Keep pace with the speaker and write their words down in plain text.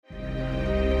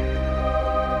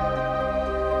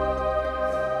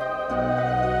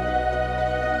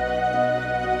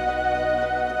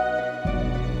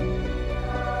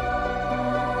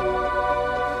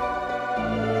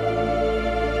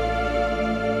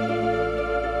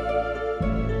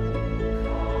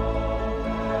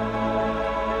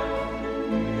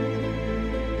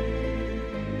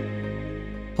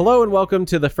Hello and welcome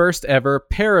to the first ever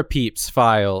Parapeeps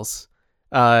Files.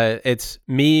 It's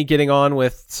me getting on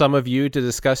with some of you to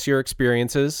discuss your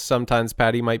experiences. Sometimes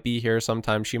Patty might be here,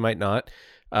 sometimes she might not.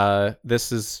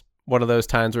 This is one of those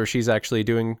times where she's actually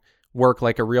doing work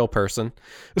like a real person.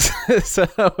 So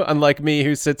unlike me,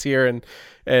 who sits here and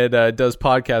does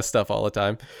podcast stuff all the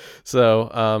time.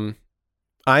 So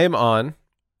I am on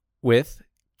with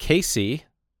Casey.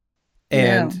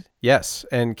 And Yeah, yes,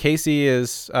 and Casey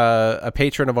is a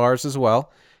patron of ours as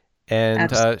well. And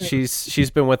absolutely.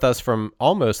 she's been with us from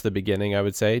almost the beginning, I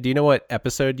would say. Do you know what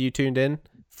episode you tuned in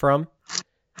from?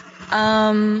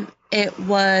 It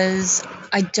was,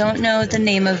 I don't know the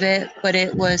name of it, but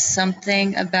it was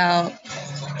something about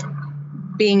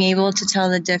being able to tell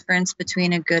the difference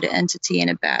between a good entity and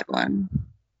a bad one.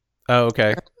 Oh,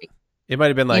 okay. It might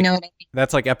have been You know like, what I mean?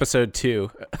 that's like episode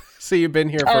 2. So you've been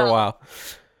here for a Oh, while.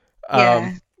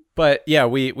 yeah. But yeah,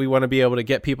 we want to be able to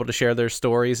get people to share their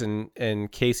stories,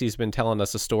 and Casey's been telling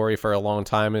us a story for a long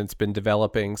time and it's been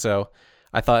developing. So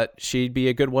I thought she'd be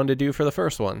a good one to do for the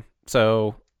first one.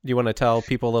 So do you want to tell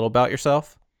people a little about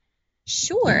yourself?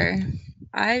 Sure.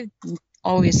 I've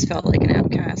always felt like an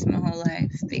outcast my whole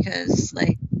life because,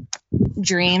 like,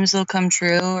 dreams will come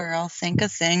true or I'll think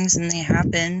of things and they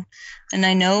happen. And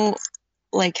I know,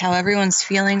 like, how everyone's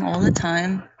feeling all the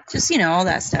time. Just, all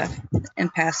that stuff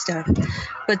and past stuff.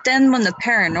 But then when the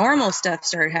paranormal stuff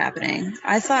started happening,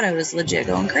 I thought I was legit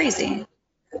going crazy.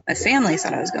 My family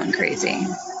thought I was going crazy.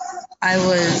 I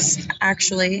was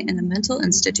actually in a mental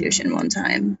institution one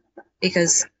time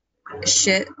because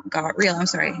shit got real. I'm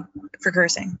sorry for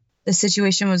cursing. The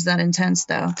situation was that intense,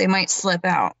 though. They might slip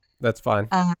out. That's fine.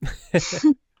 Uh,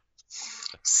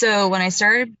 so when I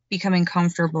started becoming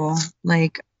comfortable,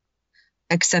 like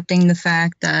accepting the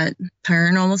fact that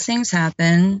paranormal things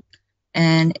happen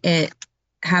and it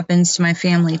happens to my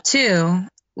family too,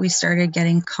 we started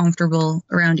getting comfortable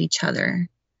around each other,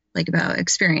 like about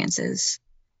experiences.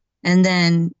 And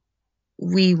then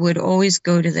we would always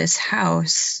go to this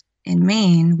house in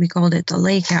Maine. We called it the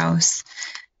lake house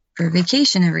for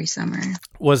vacation every summer.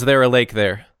 Was there a lake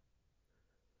there?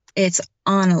 It's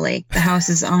on a lake. The house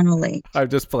is on a lake. I'm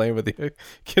just playing with you.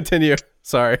 Continue.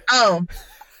 Sorry. Oh,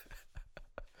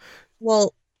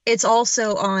 well, it's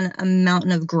also on a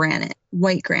mountain of granite,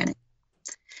 white granite.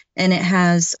 And it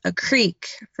has a creek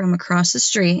from across the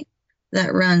street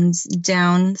that runs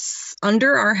down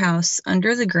under our house,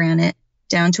 under the granite,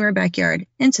 down to our backyard,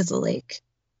 into the lake.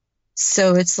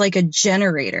 So it's like a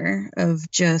generator of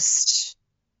just,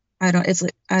 I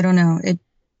don't know. It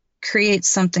creates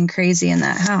something crazy in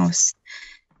that house.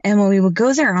 And when we would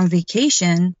go there on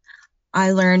vacation,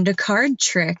 I learned a card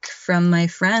trick from my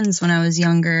friends when I was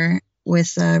younger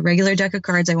with a regular deck of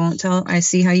cards. I won't tell. I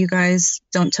see how you guys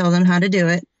don't tell them how to do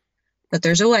it, but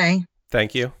there's a way.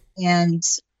 Thank you. And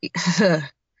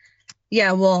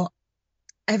yeah, well,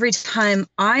 every time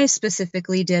I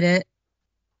specifically did it,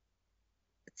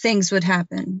 things would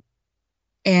happen.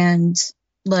 And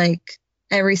like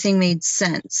everything made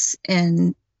sense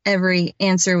and every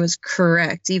answer was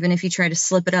correct, even if you try to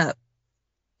slip it up.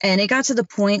 And it got to the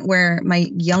point where my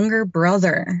younger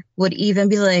brother would even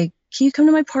be like, can you come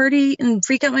to my party and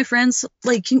freak out my friends?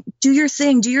 Like, do your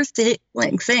thing,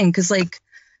 like thing. Cause like,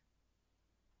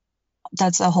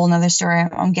 that's a whole nother story.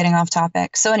 I'm getting off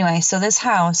topic. So anyway, so this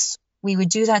house, we would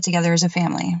do that together as a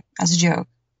family, as a joke,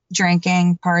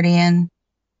 drinking, partying.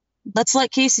 Let's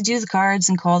let Casey do the cards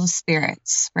and call the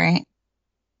spirits, right?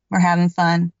 We're having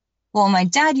fun. Well, my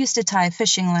dad used to tie a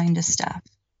fishing line to stuff.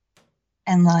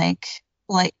 And like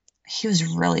he was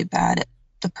really bad at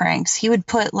the pranks. He would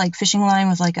put like fishing line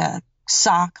with like a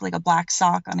sock, like a black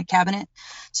sock on a cabinet.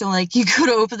 So like you go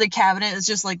to open the cabinet, it's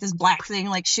just like this black thing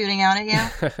like shooting out at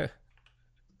you.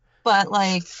 But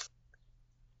like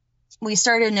we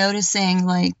started noticing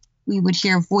like we would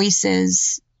hear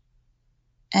voices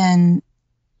and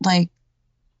like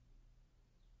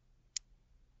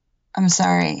I'm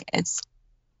sorry,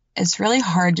 it's really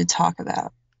hard to talk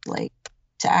about, like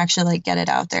to actually like get it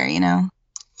out there,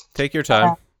 Take your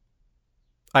time.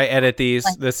 I edit these.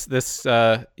 Like, This this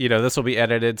will be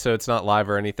edited so it's not live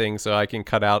or anything, so I can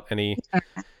cut out any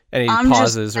I'm just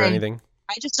pauses or like, anything.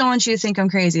 I just don't want you to think I'm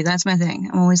crazy. That's my thing.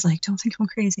 I'm always like, don't think I'm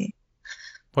crazy.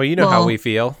 Well, you know how Well, we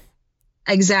feel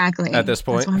exactly. at this That's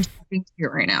point. why I'm talking to you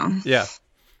right now. Yeah.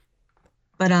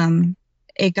 But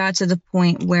it got to the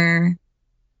point where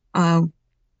uh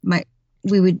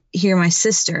we would hear my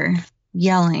sister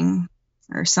yelling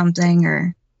or something,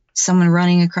 or someone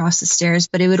running across the stairs,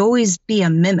 but it would always be a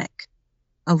mimic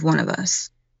of one of us.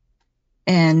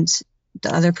 And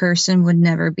the other person would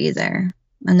never be there.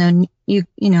 And then you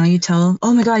tell them,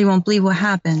 oh my God, you won't believe what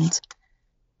happened.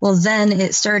 Well, then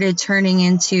it started turning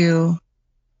into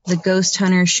the ghost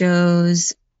hunter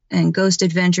shows and ghost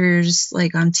adventures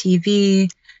like on TV.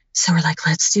 So we're like,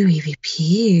 let's do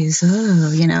EVPs.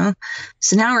 Oh,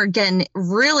 So now we're getting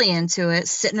really into it,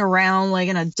 sitting around like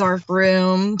in a dark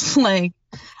room, like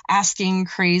asking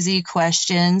crazy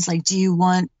questions. Like, do you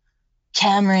want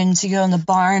Cameron to go in the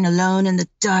barn alone in the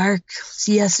dark?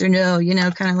 Yes or no?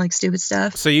 Kind of like stupid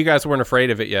stuff. So you guys weren't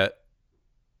afraid of it yet?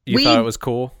 You thought it was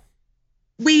cool?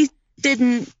 We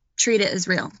didn't treat it as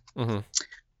real. Mm-hmm.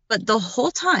 But the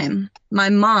whole time, my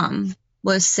mom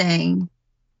was saying,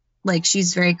 like,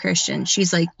 she's very Christian.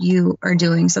 She's like, you are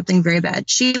doing something very bad.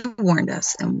 She warned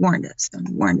us and warned us and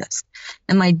warned us.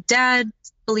 And my dad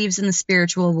believes in the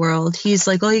spiritual world. He's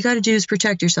like, all you got to do is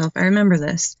protect yourself. I remember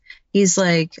this. He's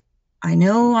like, I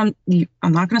know I'm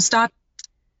not going to stop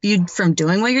you from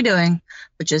doing what you're doing,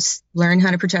 but just learn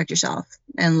how to protect yourself.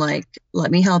 And like, let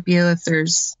me help you if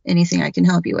there's anything I can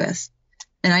help you with.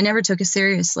 And I never took it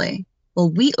seriously. Well,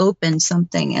 we opened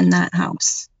something in that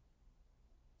house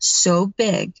so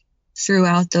big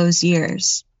throughout those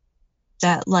years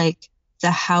that like the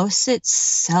house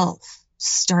itself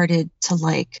started to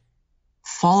like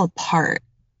fall apart.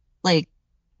 Like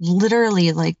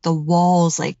literally like the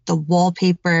walls, like the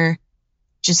wallpaper,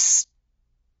 just,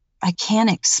 I can't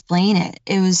explain it.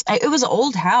 It was an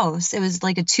old house. It was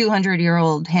like a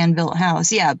 200-year-old hand-built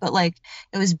house. Yeah, but like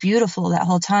it was beautiful that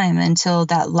whole time until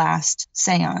that last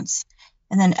seance.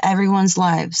 And then everyone's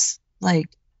lives, like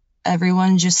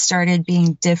everyone just started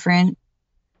being different,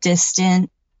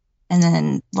 distant. And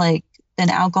then then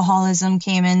alcoholism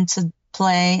came into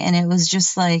play. And it was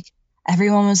just like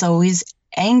everyone was always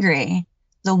angry.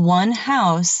 The one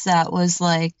house that was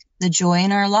like the joy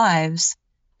in our lives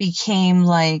became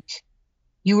like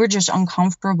you were just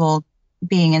uncomfortable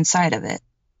being inside of it.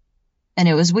 And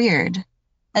it was weird.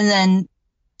 And then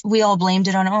we all blamed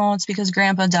it on, oh, it's because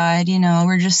grandpa died,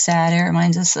 we're just sad. It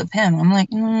reminds us of him. I'm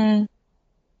like,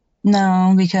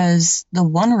 no, because the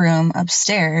one room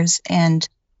upstairs and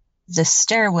the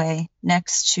stairway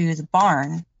next to the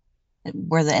barn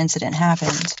where the incident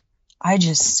happened,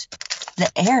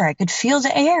 the air, I could feel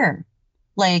the air.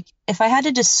 Like if I had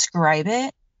to describe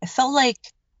it, it felt like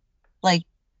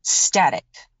static,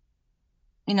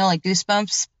 like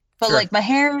goosebumps, but Sure. like my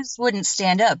hairs wouldn't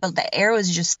stand up, but the air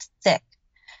was just thick.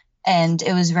 And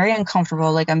it was very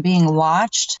uncomfortable, like I'm being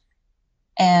watched.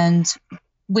 And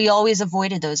we always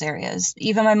avoided those areas.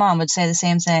 Even my mom would say the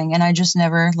same thing. And I just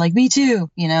never, like, me too,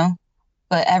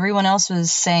 But everyone else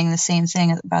was saying the same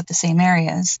thing about the same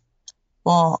areas.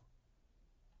 Well,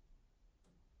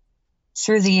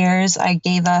 through the years, I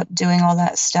gave up doing all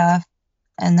that stuff.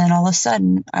 And then all of a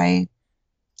sudden,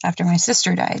 after my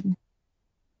sister died,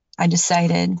 I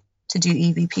decided to do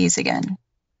EVPs again.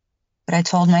 But I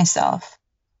told myself,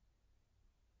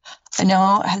 I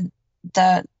know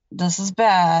that this is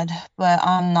bad, but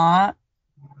I'm not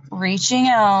reaching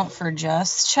out for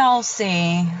just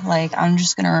Chelsea. Like, I'm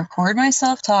just going to record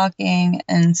myself talking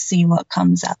and see what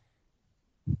comes up.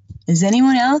 Is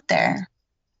anyone out there?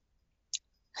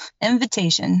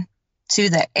 Invitation to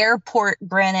the airport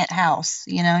granite house.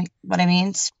 You know what I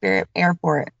mean? Spirit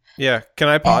Airport. Yeah. Can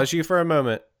I pause you for a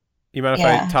moment? You mind if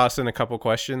I toss in a couple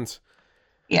questions?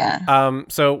 Yeah.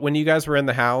 So when you guys were in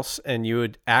the house and you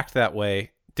would act that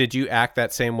way, did you act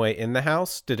that same way in the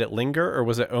house? Did it linger, or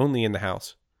was it only in the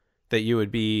house that you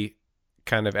would be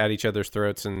kind of at each other's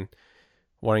throats and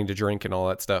wanting to drink and all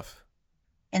that stuff?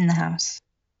 In the house.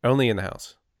 Only in the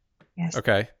house. Yes.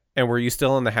 Okay. And were you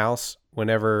still in the house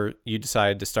whenever you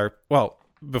decided to start? Well,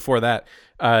 before that,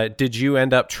 did you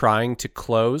end up trying to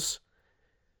close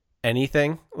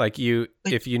anything? Like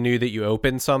if you knew that you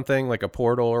opened something like a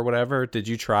portal or whatever, did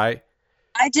you try?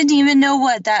 I didn't even know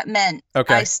what that meant.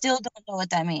 Okay. I still don't know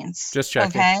what that means. Just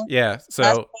checking. Okay. Yeah. So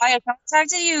that's why I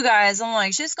contacted you guys. I'm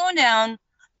like, shit's going down.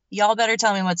 Y'all better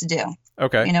tell me what to do.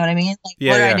 Okay. You know what I mean? Like,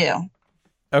 what do I do?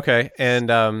 Okay.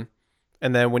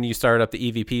 And then when you started up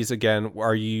the EVPs again,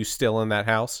 are you still in that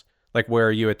house? Like, where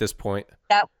are you at this point?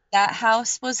 That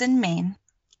house was in Maine.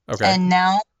 Okay. And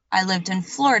now I lived in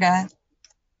Florida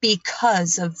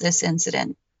because of this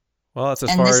incident. Well, that's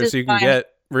as far as you can get,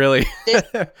 really.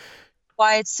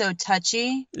 Why it's so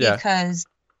touchy, because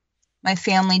my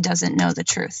family doesn't know the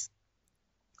truth.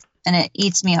 And it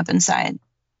eats me up inside.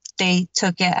 They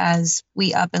took it as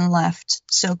we up and left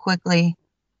so quickly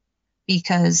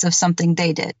because of something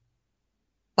they did.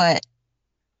 But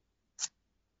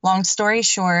long story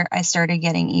short, I started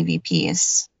getting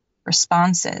EVPs,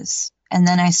 responses, and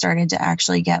then I started to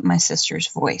actually get my sister's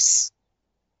voice.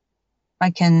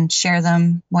 I can share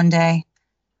them one day,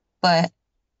 but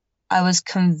I was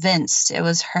convinced it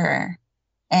was her.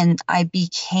 And I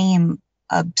became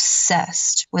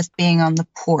obsessed with being on the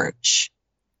porch.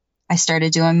 I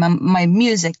started doing my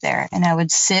music there, and I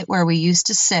would sit where we used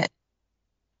to sit.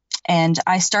 And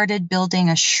I started building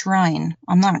a shrine.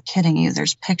 I'm not kidding you.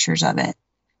 There's pictures of it.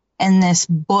 And this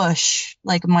bush,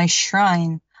 like my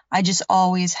shrine, I just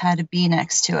always had to be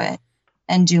next to it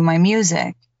and do my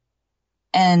music.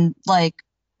 And like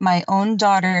my own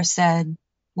daughter said,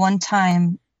 one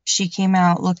time she came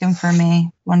out looking for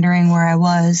me, wondering where I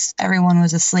was. Everyone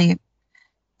was asleep.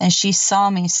 And she saw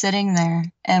me sitting there.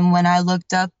 And when I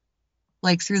looked up,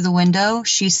 like through the window,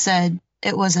 she said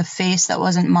it was a face that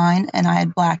wasn't mine and I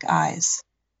had black eyes.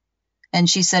 And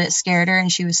she said it scared her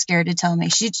and she was scared to tell me.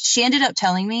 She ended up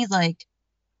telling me like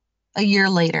a year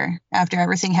later after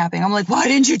everything happened. I'm like, why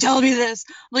didn't you tell me this?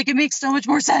 Like, it makes so much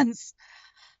more sense.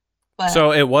 But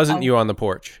So it wasn't you on the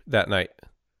porch that night?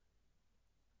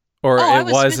 Or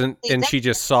it wasn't, and she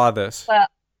just saw this? But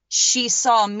she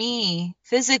saw me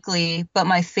physically, but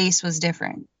my face was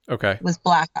different. Okay. With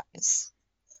black eyes.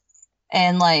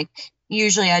 And like,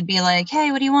 usually I'd be like,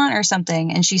 hey, what do you want? Or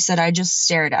something. And she said, I just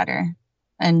stared at her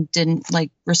and didn't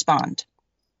like respond.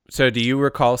 So do you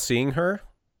recall seeing her?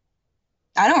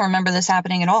 I don't remember this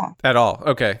happening at all. At all.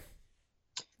 Okay.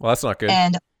 Well, that's not good.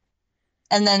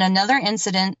 And then another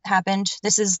incident happened.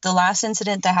 This is the last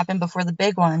incident that happened before the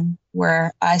big one,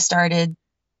 where I started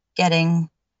getting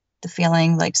the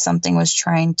feeling like something was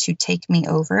trying to take me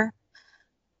over.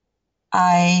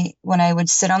 When I would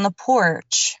sit on the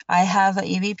porch, I have an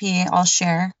EVP I'll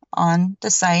share on the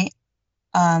site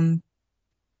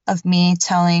of me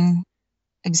telling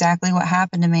exactly what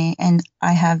happened to me. And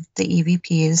I have the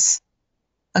EVPs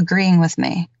agreeing with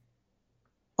me,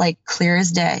 like clear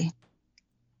as day,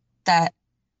 that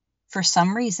for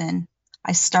some reason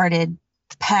I started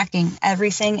packing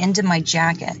everything into my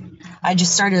jacket. I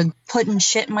just started putting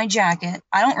shit in my jacket.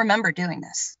 I don't remember doing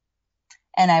this.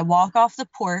 And I walk off the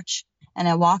porch and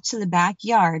I walk to the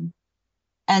backyard,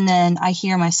 and then I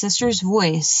hear my sister's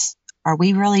voice. Are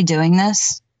we really doing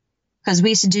this? Because we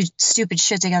used to do stupid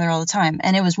shit together all the time.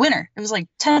 And it was winter. It was like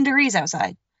 10 degrees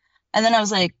outside. And then I was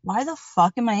like, why the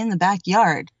fuck am I in the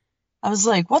backyard? I was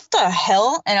like, what the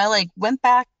hell? And I like went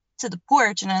back to the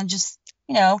porch and I just,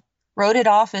 wrote it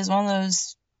off as one of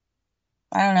those,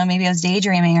 I don't know, maybe I was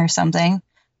daydreaming or something.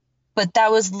 But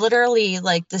that was literally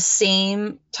like the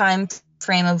same time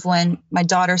frame of when my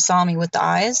daughter saw me with the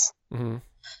eyes. Mm-hmm.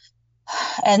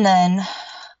 And then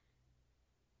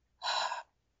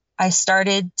I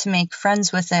started to make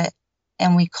friends with it,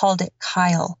 and we called it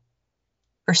Kyle.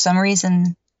 For some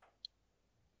reason,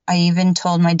 I even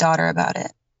told my daughter about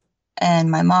it.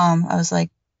 And my mom, I was like,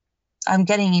 I'm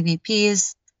getting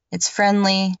EVPs. It's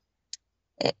friendly.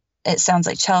 It sounds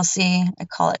like Chelsea. I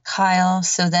call it Kyle.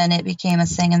 So then it became a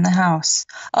thing in the house.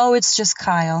 Oh, it's just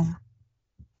Kyle.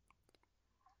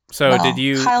 So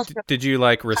did you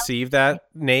like receive that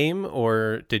name,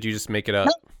 or did you just make it up?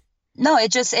 No,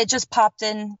 it just popped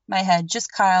in my head.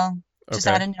 Just Kyle, just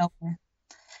out of nowhere.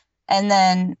 And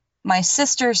then my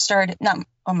sister started,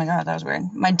 oh my God, that was weird.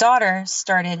 My daughter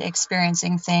started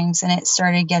experiencing things, and it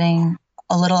started getting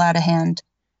a little out of hand.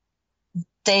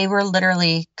 They were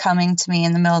literally coming to me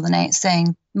in the middle of the night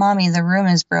saying, Mommy, the room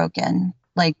is broken.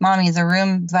 Like, Mommy, the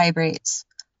room vibrates.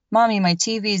 Mommy, my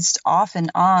TV's off and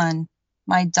on.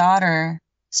 My daughter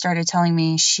started telling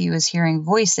me she was hearing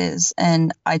voices,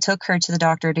 and I took her to the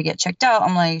doctor to get checked out.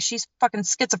 I'm like, she's fucking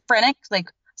schizophrenic.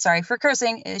 Like, sorry for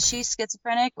cursing. Is she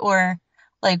schizophrenic, or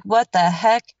like, what the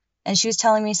heck? And she was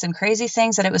telling me some crazy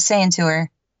things that it was saying to her.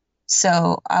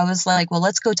 So I was like, well,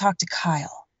 let's go talk to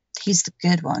Kyle. He's the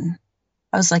good one.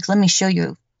 I was like, let me show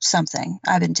you something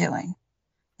I've been doing.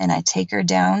 And I take her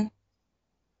down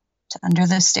to under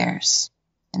the stairs.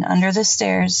 And under the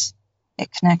stairs, it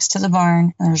connects to the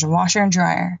barn, and there's a washer and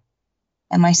dryer.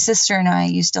 And my sister and I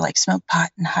used to like smoke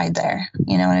pot and hide there.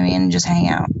 You know what I mean? And just hang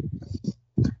out.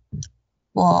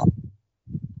 Well,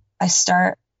 I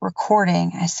start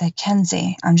recording. I say,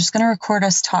 Kenzie, I'm just going to record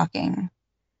us talking.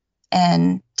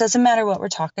 And doesn't matter what we're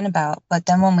talking about. But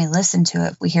then when we listen to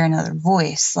it, we hear another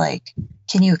voice. Like,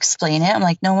 can you explain it? I'm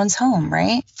like, no one's home,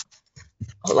 right?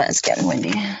 Hold on, it's getting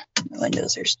windy. The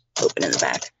windows are open in the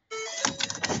back.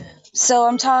 So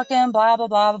I'm talking, blah, blah,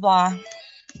 blah, blah, blah.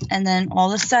 And then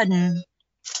all of a sudden,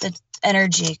 the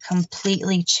energy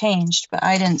completely changed. But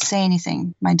I didn't say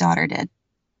anything. My daughter did.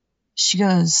 She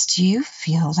goes, do you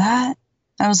feel that?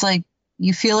 I was like,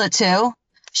 you feel it too?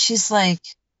 She's like,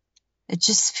 it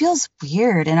just feels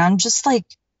weird. And I'm just like,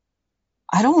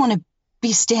 I don't want to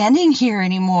be standing here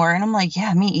anymore. And I'm like,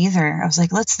 yeah, me either. I was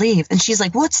like, let's leave. And she's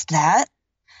like, what's that?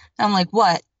 And I'm like,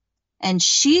 what? And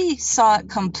she saw it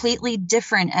completely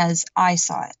different as I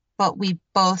saw it. but we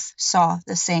both saw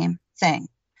the same thing.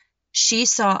 She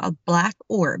saw a black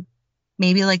orb,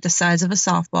 maybe like the size of a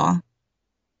softball,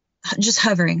 just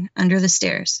hovering under the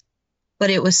stairs. But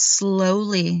it was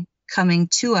slowly coming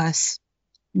to us,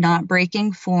 not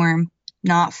breaking form,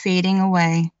 not fading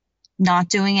away, not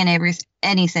doing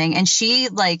anything. And she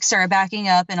like started backing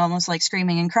up and almost like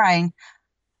screaming and crying.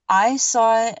 I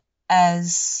saw it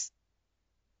as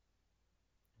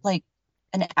like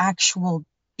an actual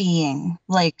being.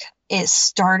 Like it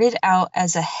started out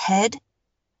as a head,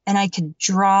 and I could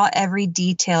draw every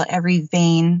detail, every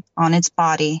vein on its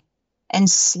body. And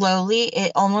slowly,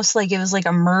 it almost like it was like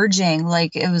emerging,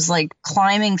 like it was like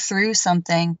climbing through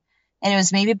something. And it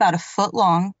was maybe about a foot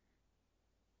long,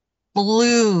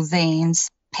 blue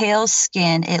veins, pale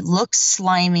skin. It looked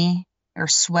slimy or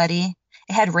sweaty.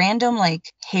 It had random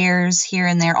like hairs here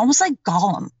and there, almost like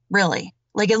Gollum, really.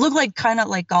 Like it looked like kind of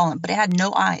like Gollum, but it had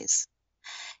no eyes.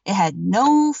 It had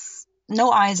no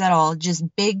eyes at all, just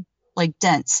big, like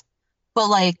dents. But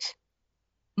like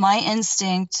my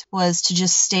instinct was to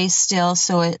just stay still.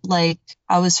 So it like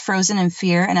I was frozen in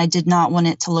fear, and I did not want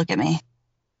it to look at me.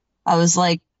 I was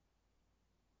like,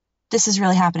 this is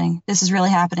really happening. This is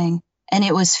really happening. And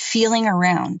it was feeling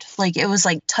around, like it was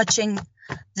like touching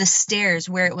the stairs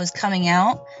where it was coming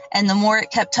out. And the more it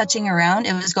kept touching around,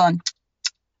 it was going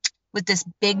with this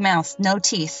big mouth, no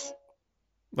teeth.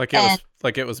 Like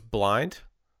it was blind,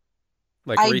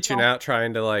 like reaching out,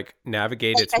 trying to like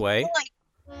navigate its way.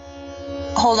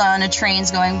 Hold on, a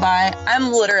train's going by.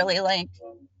 I'm literally like,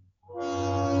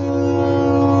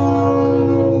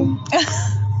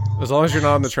 as long as you're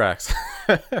not on the tracks.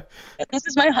 This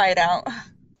is my hideout.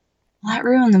 That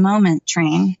ruined the moment,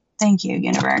 train. Thank you,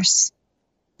 universe.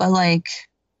 But like,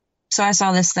 so I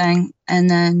saw this thing, and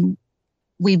then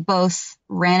we both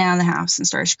ran out of the house and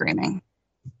started screaming.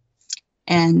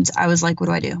 And I was like, what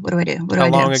do I do? What do I do? What do I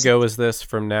do? How long ago was this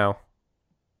from now?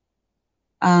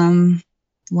 1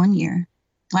 year.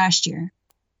 Last year.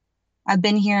 I've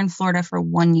been here in Florida for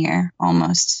 1 year,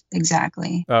 almost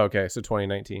exactly. Oh, okay. So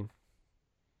 2019.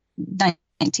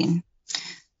 19.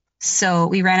 So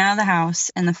we ran out of the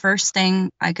house, and the first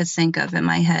thing I could think of in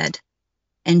my head,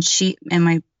 and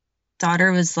my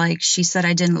daughter was like, she said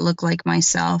I didn't look like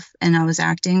myself and I was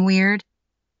acting weird.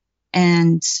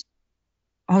 And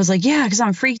I was like, yeah, because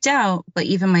I'm freaked out. But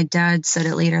even my dad said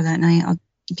it later that night. I'll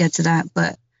get to that.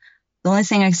 But the only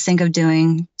thing I could think of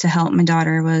doing to help my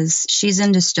daughter was, she's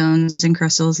into stones and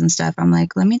crystals and stuff. I'm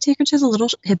like, let me take her to the little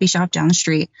hippie shop down the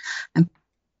street and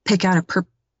pick out a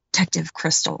protective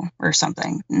crystal or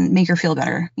something and make her feel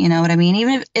better. You know what I mean?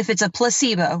 Even if it's a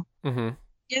placebo,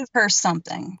 give her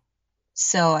something.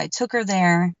 So I took her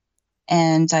there,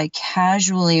 and I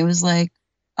casually was like,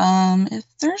 if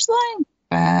there's like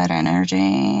bad energy,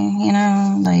 you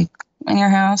know, like in your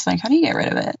house, like how do you get rid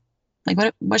of it?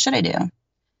 Like what should I do?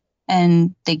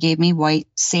 And they gave me white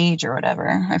sage or whatever.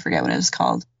 I forget what it was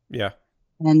called. Yeah.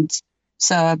 And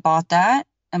so I bought that,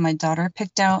 and my daughter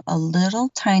picked out a little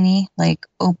tiny like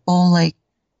opal like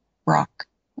rock.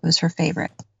 It was her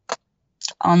favorite.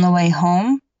 On the way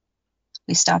home,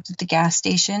 we stopped at the gas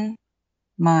station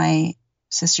my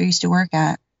sister used to work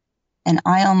at, and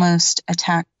I almost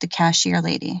attacked the cashier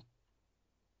lady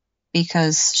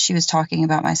because she was talking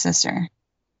about my sister.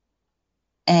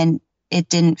 And it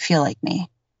didn't feel like me.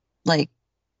 Like,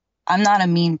 I'm not a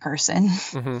mean person.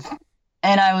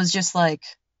 And I was just like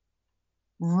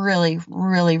really,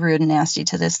 really rude and nasty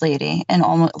to this lady, and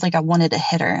almost like I wanted to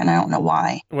hit her, and I don't know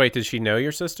why. Wait, did she know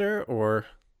your sister, or?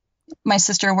 My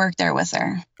sister worked there with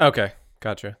her. Okay,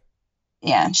 gotcha.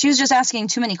 Yeah, she was just asking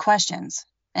too many questions,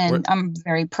 and I'm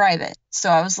very private. So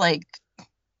I was like,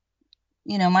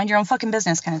 you know, mind your own fucking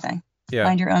business kind of thing. Yeah.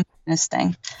 Mind your own business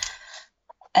thing.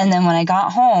 And then when I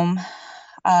got home,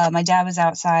 my dad was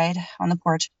outside on the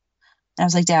porch. And I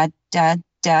was like,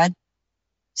 Dad,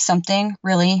 something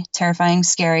really terrifying,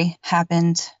 scary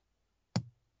happened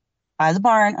by the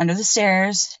barn, under the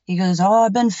stairs. He goes, oh,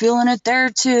 I've been feeling it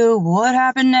there too. What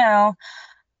happened now?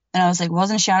 And I was like, it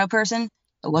wasn't a shadow person.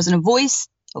 It wasn't a voice.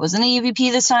 It wasn't an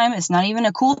EVP this time. It's not even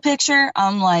a cool picture.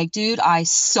 I'm like, dude, I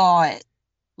saw it.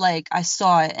 Like, I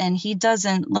saw it. And he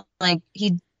doesn't look like,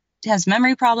 he has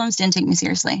memory problems, didn't take me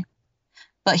seriously.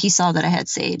 But he saw that I had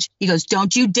sage. He goes,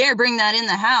 don't you dare bring that in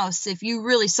the house if you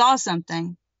really saw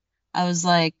something. I was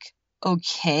like,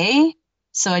 okay.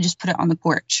 So I just put it on the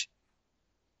porch.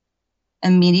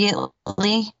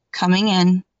 Immediately coming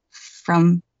in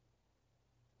from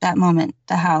that moment,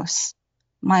 the house,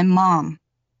 my mom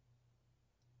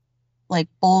like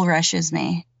bull rushes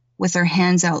me with her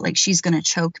hands out like she's going to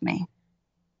choke me.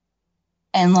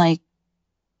 And like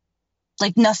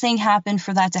Like nothing happened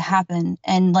for that to happen.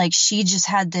 And like she just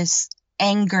had this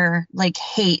anger, like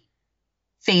hate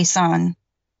face on.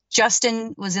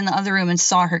 Justin was in the other room and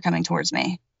saw her coming towards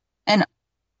me. And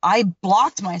I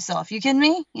blocked myself. You kidding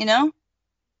me? You know?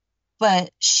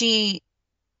 But she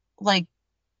like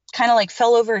kind of like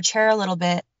fell over a chair a little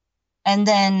bit. And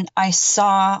then I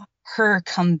saw her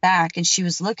come back and she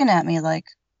was looking at me like,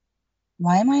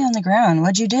 why am I on the ground?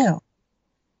 What'd you do?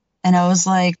 And I was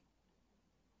like,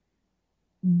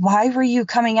 why were you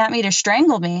coming at me to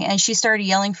strangle me? And she started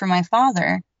yelling for my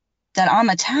father that I'm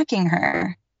attacking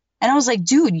her. And I was like,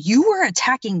 dude, you were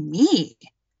attacking me.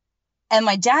 And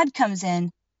my dad comes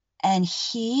in and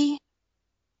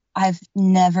I've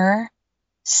never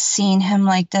seen him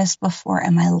like this before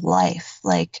in my life.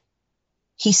 Like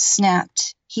he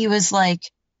snapped. He was like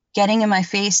getting in my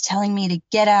face, telling me to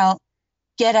get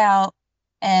out.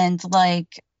 And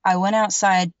like, I went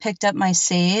outside, picked up my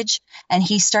sage, and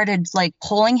he started like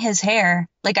pulling his hair.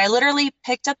 Like I literally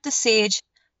picked up the sage,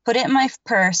 put it in my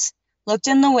purse, looked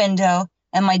in the window,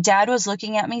 and my dad was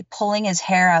looking at me, pulling his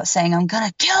hair out, saying, I'm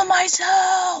gonna kill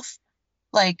myself.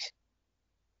 Like,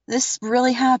 this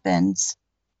really happens.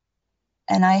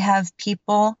 And I have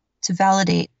people to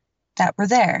validate that were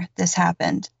there. This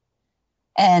happened.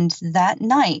 And that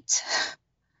night,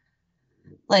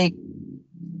 like,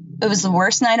 it was the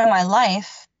worst night of my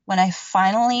life. When I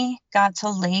finally got to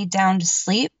lay down to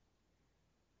sleep,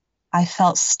 I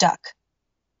felt stuck.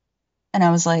 And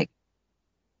I was like,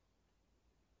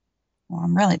 well,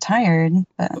 I'm really tired,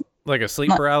 but Like a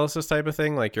sleep paralysis type of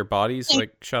thing? Like your body's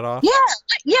like shut off?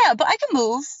 Yeah, but I can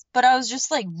move. But I was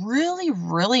just like really,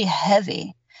 really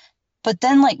heavy. But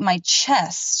then like my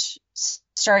chest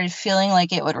started feeling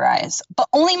like it would rise, but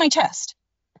only my chest.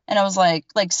 And I was like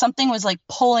something was like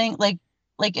pulling, like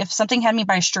if something had me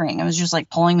by a string, it was just like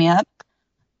pulling me up.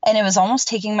 And it was almost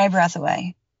taking my breath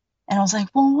away. And I was like,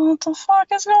 well, what the fuck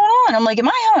is going on? I'm like, am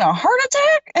I having a heart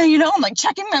attack? And, you know, I'm like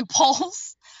checking my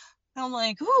pulse. And I'm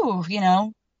like, ooh, you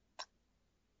know,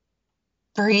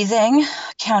 breathing,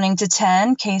 counting to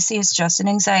 10. Casey, it's just an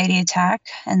anxiety attack.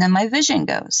 And then my vision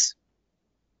goes.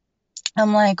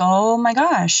 I'm like, oh my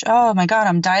God,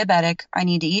 I'm diabetic. I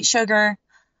need to eat sugar.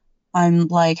 I'm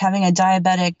like having a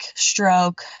diabetic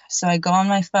stroke. So I go on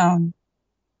my phone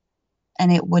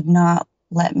and it would not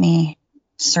let me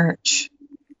search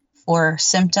for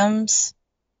symptoms.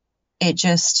 It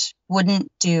just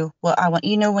wouldn't do what I want.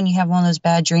 You know, when you have one of those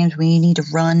bad dreams where you need to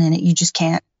run and you just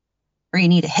can't, or you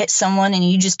need to hit someone and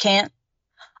you just can't.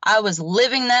 I was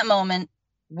living that moment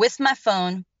with my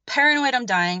phone, paranoid I'm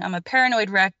dying. I'm a paranoid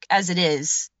wreck as it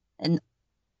is. And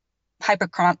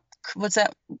what's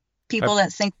that? People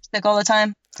that think sick all the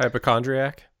time?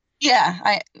 Hypochondriac? Yeah,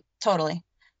 I totally.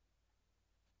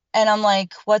 And I'm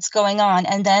like, what's going on?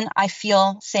 And then I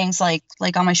feel things like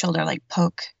on my shoulder, like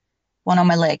poke, one on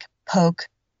my leg, poke.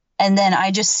 And then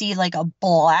I just see like a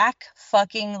black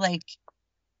fucking, like,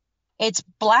 it's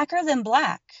blacker than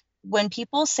black. When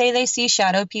people say they see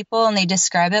shadow people and they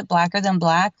describe it blacker than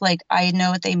black, like I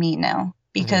know what they mean now,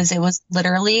 because it was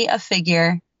literally a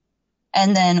figure.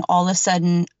 And then all of a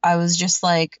sudden I was just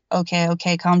like,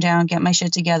 okay, calm down, get my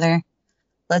shit together.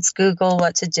 Let's Google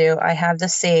what to do. I have the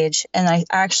sage. And I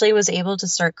actually was able to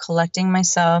start collecting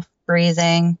myself,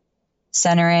 breathing,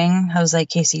 centering. I was like,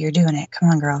 Casey, you're doing it. Come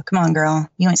on, girl.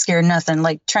 You ain't scared of nothing.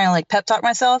 Like trying to like pep talk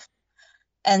myself.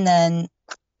 And then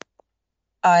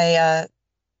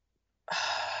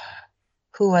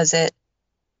who was it?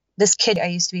 This kid I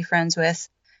used to be friends with.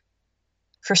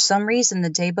 For some reason, the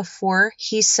day before,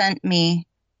 he sent me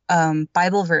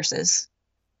Bible verses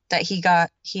that he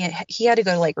got. He had to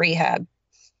go to like rehab.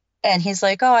 And he's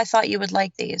like, oh, I thought you would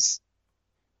like these.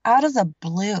 Out of the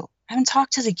blue. I haven't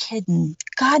talked to the kid in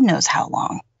God knows how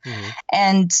long.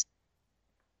 And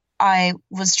I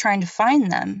was trying to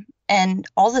find them. And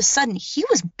all of a sudden, he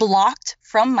was blocked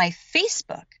from my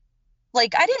Facebook.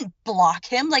 Like, I didn't block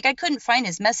him. Like, I couldn't find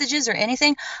his messages or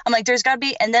anything. I'm like, there's got to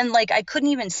be. And then, like, I couldn't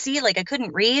even see. Like, I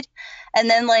couldn't read. And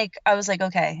then, like, I was like,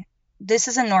 okay, this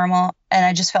isn't normal. And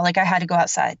I just felt like I had to go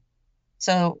outside.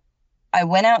 So I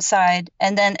went outside,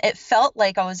 and then it felt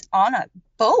like I was on a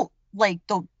boat. Like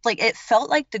it felt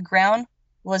like the ground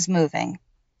was moving.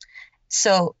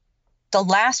 So the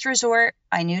last resort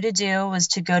I knew to do was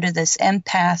to go to this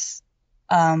empath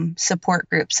support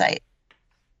group site.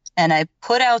 And I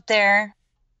put out there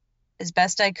as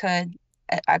best I could.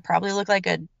 I probably look like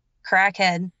a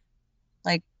crackhead,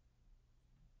 like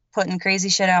putting crazy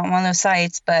shit out on one of those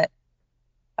sites, but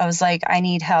I was like, I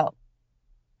need help.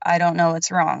 I don't know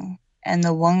what's wrong. And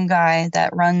the one guy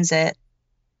that runs it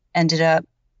ended up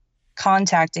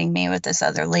contacting me with this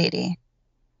other lady.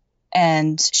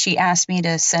 And she asked me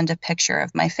to send a picture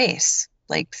of my face,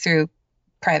 like through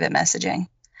private messaging.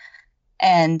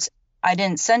 And I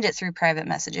didn't send it through private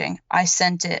messaging. I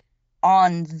sent it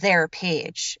on their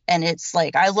page. And it's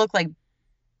like, I look like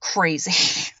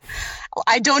crazy.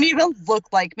 I don't even look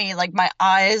like me. Like my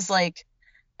eyes, like,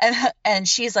 and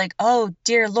she's like, oh,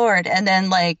 dear Lord. And then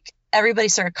like everybody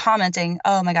started commenting,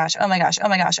 oh my gosh, oh my gosh, oh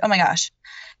my gosh, oh my gosh.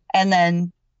 And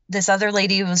then this other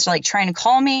lady was like trying to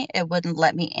call me. It wouldn't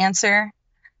let me answer.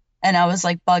 And I was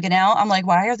like bugging out. I'm like,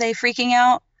 why are they freaking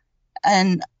out?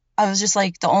 And I was just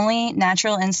like, the only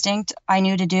natural instinct I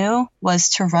knew to do was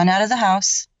to run out of the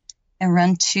house and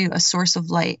run to a source of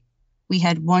light. We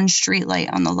had one street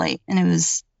light on the light, and it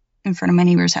was in front of my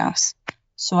neighbor's house.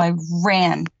 So I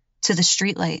ran to the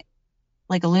street light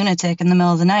like a lunatic in the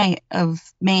middle of the night of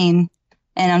Maine,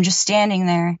 and I'm just standing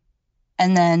there.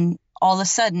 And then all of a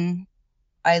sudden,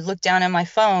 I look down at my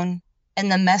phone,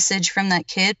 and the message from that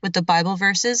kid with the Bible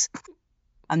verses,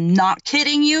 I'm not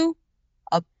kidding you,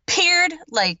 appeared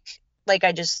like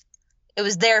it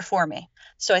was there for me.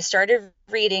 So I started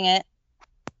reading it,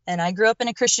 and I grew up in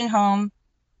a Christian home.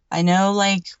 I know,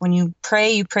 like, when you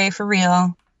pray for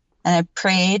real. And I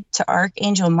prayed to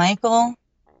Archangel Michael,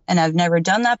 and I've never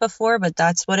done that before, but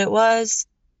that's what it was.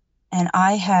 And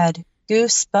I had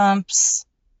goosebumps.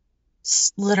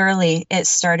 Literally, it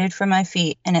started from my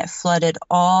feet and it flooded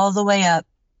all the way up.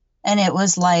 And it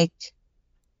was like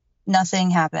nothing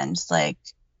happened. Like,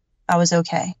 I was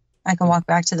okay. I could walk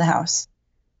back to the house.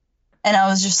 And I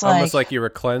was just like, almost like you were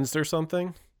cleansed or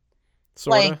something,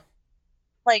 sort of.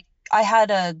 Like I had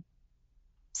a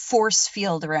force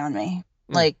field around me,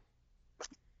 like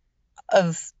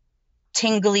of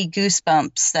tingly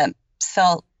goosebumps that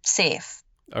felt safe.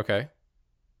 Okay.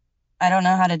 I don't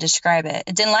know how to describe it.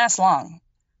 It didn't last long,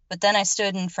 but then I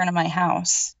stood in front of my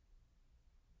house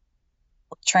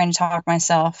trying to talk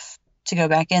myself to go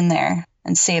back in there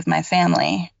and save my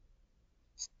family,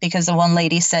 because the one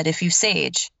lady said, if you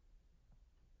sage,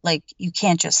 like, you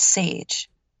can't just sage.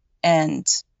 And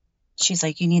she's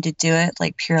like, you need to do it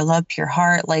like pure love, pure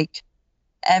heart. Like,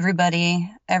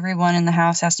 everyone in the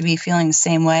house has to be feeling the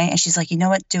same way. And she's like, you know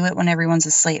what? Do it when everyone's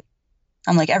asleep.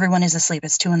 I'm like, everyone is asleep.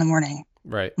 It's 2 a.m.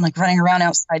 Right. I'm like running around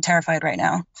outside, terrified right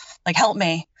now. Like, help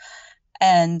me.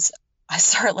 And I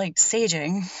start like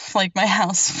saging like my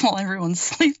house while everyone's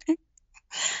sleeping.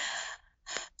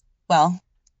 Well,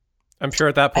 I'm sure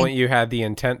at that point you had the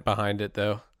intent behind it,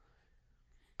 though.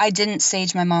 I didn't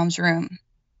sage my mom's room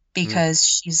because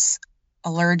she's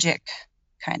allergic,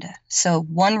 kind of. So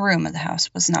one room of the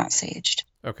house was not saged.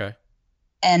 Okay.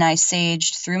 And I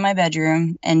saged through my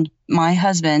bedroom, and my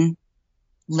husband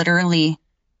literally,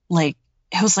 like,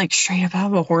 it was like straight up out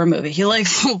of a horror movie. He like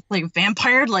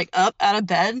vampired like up out of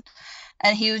bed,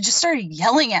 and he just started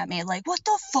yelling at me like, what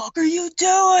the fuck are you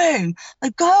doing?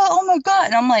 Like, God, oh my God.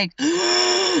 And I'm like,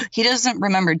 he doesn't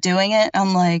remember doing it.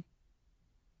 I'm like,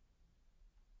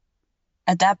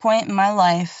 at that point in my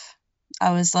life,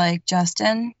 I was like,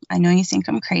 Justin, I know you think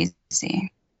I'm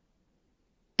crazy,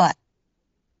 but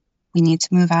we need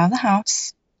to move out of the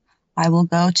house. I will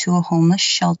go to a homeless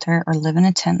shelter or live in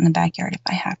a tent in the backyard if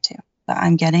I have to. But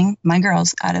I'm getting my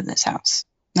girls out of this house,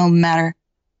 no matter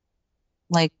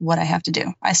like what I have to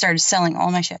do. I started selling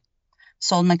all my shit.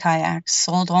 Sold my kayaks,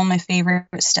 sold all my favorite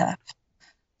stuff,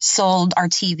 sold our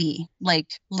TV, like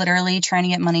literally trying to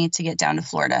get money to get down to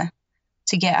Florida,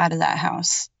 to get out of that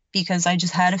house, because I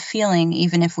just had a feeling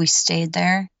even if we stayed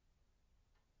there,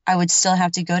 I would still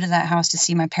have to go to that house to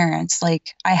see my parents.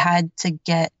 Like, I had to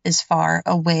get as far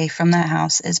away from that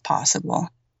house as possible.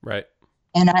 Right.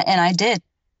 And I did.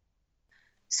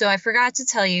 So I forgot to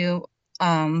tell you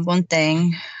one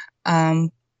thing.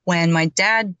 When my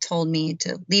dad told me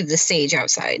to leave the sage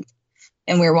outside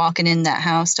and we were walking in that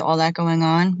house to all that going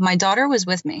on, my daughter was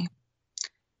with me.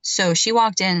 So she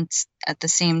walked in at the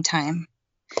same time,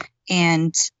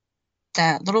 and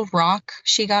that little rock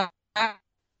she got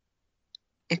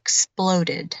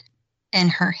exploded in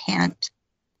her hand.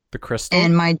 The crystal?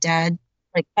 And my dad,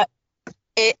 like,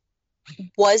 it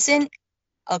wasn't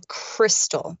a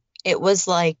crystal. It was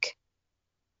like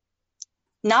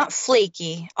not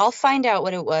flaky. I'll find out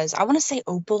what it was. I want to say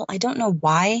opal. I don't know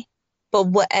why, but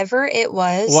whatever it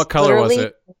was. What color was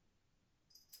it?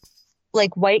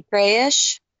 Like white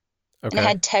grayish. Okay. And it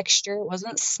had texture. It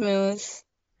wasn't smooth.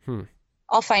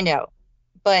 I'll find out.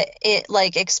 But it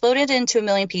like exploded into a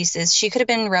million pieces. She could have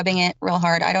been rubbing it real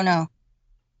hard. I don't know.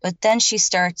 But then she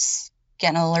starts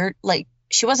getting alert. Like,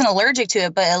 she wasn't allergic to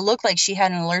it, but it looked like she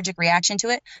had an allergic reaction to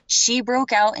it. She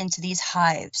broke out into these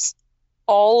hives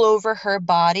all over her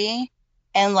body.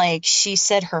 And like, she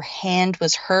said her hand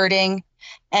was hurting.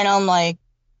 And I'm like,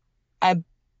 I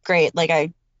great. Like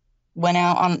I went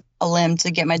out on a limb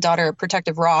to get my daughter a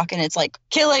protective rock and it's like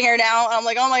killing her now. I'm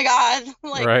like, oh my God.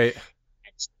 Like Right.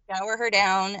 shower her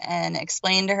down and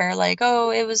explain to her like,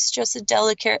 oh, it was just a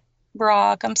delicate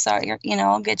rock. I'm sorry,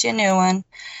 I'll get you a new one.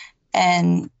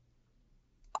 And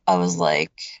I was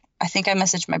like, I think I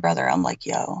messaged my brother. I'm like,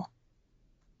 yo,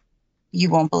 you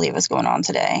won't believe what's going on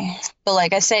today. But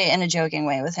like I say it in a joking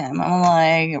way with him. I'm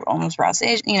like, almost brought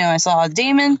sage. I saw a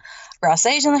demon, brought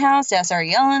sage in the house. Dad started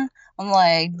yelling. I'm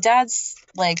like, Dad's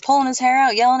like pulling his hair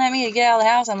out, yelling at me to get out of the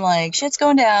house. I'm like, shit's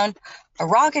going down. A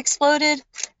rock exploded,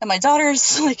 and my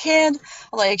daughter's like hand,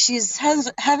 like she's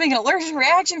having an allergic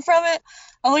reaction from it.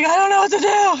 I'm like, I don't know what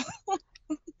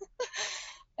to do.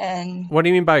 And What do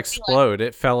you mean by like, explode?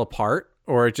 It fell apart,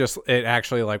 or it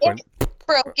actually like it went?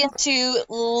 broke into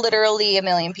literally a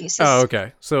million Oh, pieces.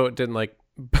 okay. So it didn't like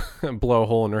blow a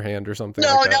hole in her hand or something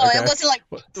No, like that. no, it Okay. wasn't like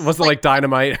It wasn't like like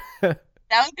dynamite.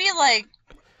 that would be like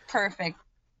perfect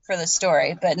for the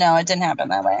story, but no, it didn't happen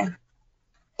that way.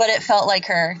 But it felt like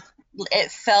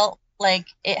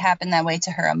it happened that way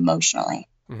to her emotionally,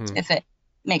 Mm-hmm. if it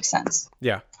makes sense.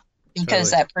 Yeah. Because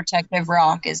Totally. that protective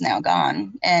rock is now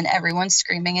gone and everyone's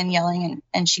screaming and yelling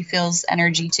and she feels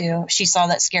energy too. She saw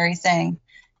that scary thing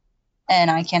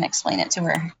and I can't explain it to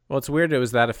her. Well, it's weird it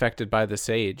was that affected by the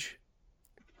sage.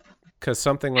 Because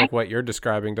something I, like what you're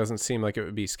describing doesn't seem like it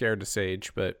would be scared to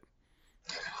sage, but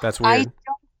that's I weird.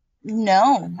 don't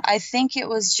know. I think it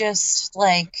was just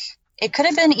like, it could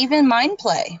have been even mind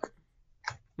play.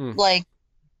 Hmm. Like,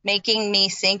 making me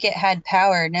think it had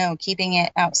power. No, keeping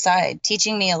it outside,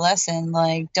 teaching me a lesson.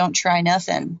 Like, don't try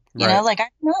nothing. Right. Like I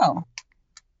don't know.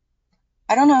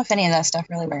 I don't know if any of that stuff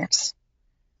really works.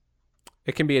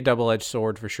 It can be a double-edged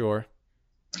sword for sure.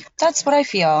 That's what I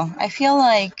feel. I feel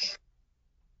like,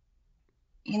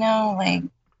 like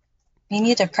you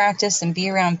need to practice and be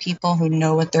around people who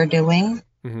know what they're doing.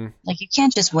 Mm-hmm. Like, you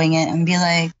can't just wing it and be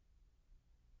like,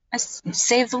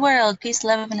 save the world, peace,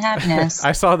 love, and happiness.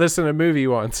 I saw this in a movie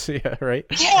once. Yeah, right?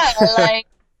 Yeah, like,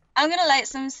 I'm gonna light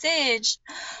some sage.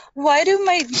 Why do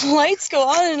my lights go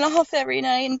on and off every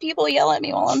night and people yell at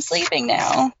me while I'm sleeping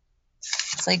now?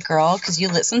 It's like, girl, because you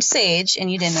lit some sage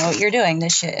and you didn't know what you're doing.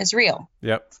 This shit is real.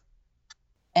 Yep.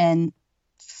 And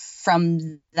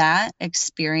from that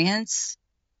experience,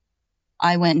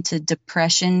 I went into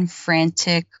depression,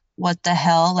 frantic, what the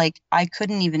hell? Like, I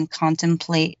couldn't even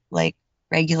contemplate like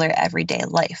regular everyday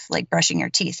life, like brushing your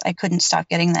teeth. I couldn't stop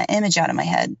getting that image out of my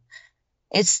head.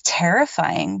 It's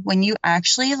terrifying when you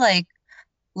actually like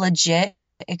legit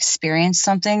experience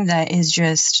something that is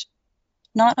just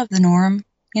not of the norm,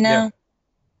 Yeah.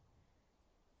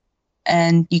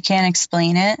 and you can't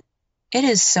explain it. It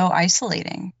is so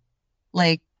isolating.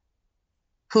 Like,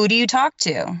 who do you talk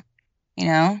to?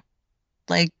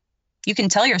 Like, you can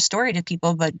tell your story to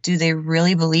people, but do they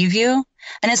really believe you?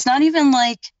 And it's not even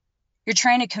like you're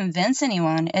trying to convince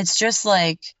anyone. It's just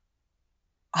like,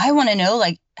 I want to know,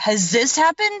 like, has this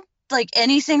happened? Like,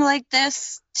 anything like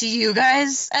this to you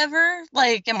guys ever?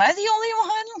 Like, am I the only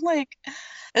one? Like,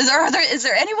 is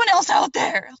there anyone else out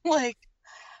there? Like,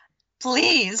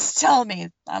 please tell me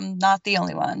I'm not the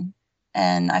only one.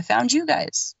 And I found you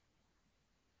guys.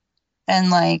 And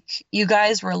like, you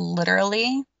guys were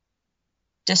literally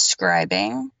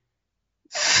describing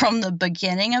from the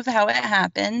beginning of how it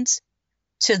happened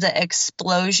to the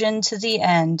explosion to the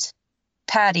end.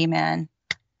 Patty, man,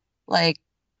 like,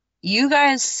 you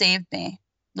guys saved me,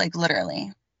 like,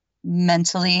 literally,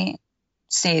 mentally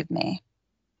saved me.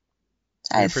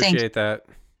 We I think appreciate that.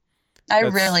 I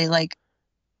That's really, like,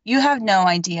 you have no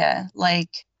idea, like,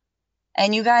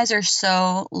 and you guys are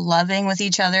so loving with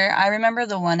each other. I remember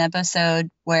the one episode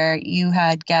where you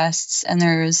had guests and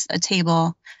there was a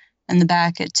table in the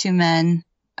back at two men.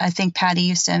 I think Patty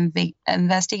used to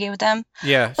investigate with them.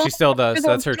 yeah, But she still after does.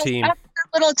 That's her team. after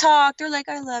their little talk, they're like,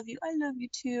 I love you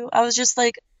too. I was just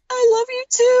like, I love you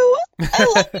too. I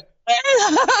love you.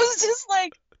 I was just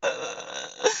like,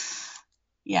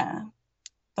 yeah.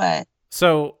 But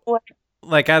So, what?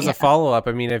 like as a Yeah, follow-up,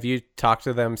 I mean, have you talked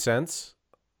to them since?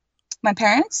 my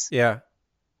parents. Yeah.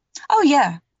 Oh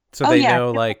yeah. So Oh they yeah.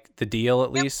 know like the deal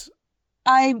at least?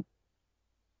 I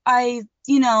I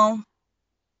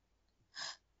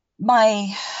my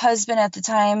husband at the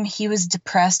time, he was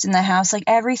depressed in the house. Like,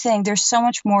 everything, there's so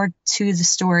much more to the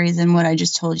story than what I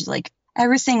just told you. Like,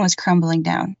 everything was crumbling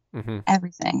down. Mm-hmm.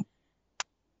 Everything.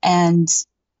 And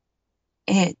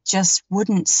it just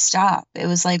wouldn't stop. It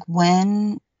was like,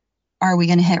 when are we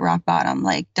going to hit rock bottom?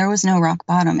 Like, there was no rock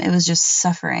bottom. It was just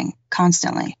suffering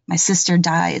constantly. My sister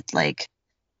died. Like,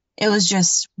 it was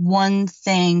just one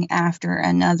thing after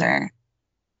another.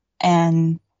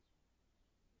 And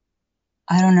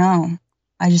I don't know.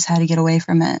 I just had to get away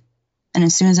from it. And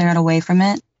as soon as I got away from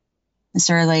it, I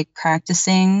started like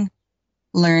practicing,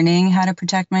 learning how to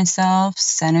protect myself,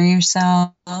 center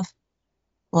yourself,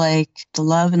 like the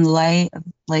love and the light of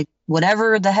like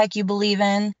whatever the heck you believe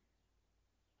in.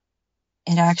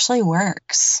 It actually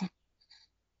works.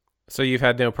 So you've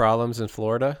had no problems in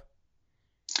Florida?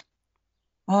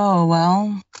 Oh,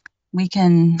 well, we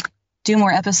can do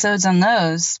more episodes on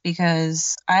those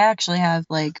because I actually have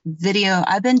like video.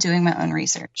 I've been doing my own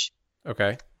research.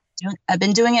 Okay. I've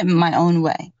been doing it my own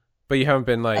way. But you haven't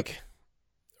been like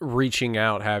reaching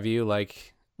out, have you?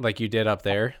 Like you did up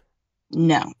there?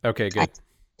 No, Okay, good.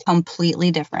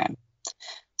 completely different.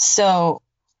 So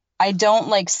I don't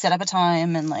like set up a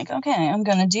time and like, okay, I'm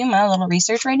going to do my little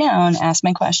research right now and ask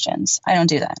my questions. I don't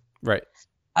do that. Right.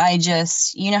 I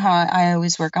just, you know how I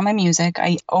always work on my music.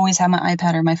 I always have my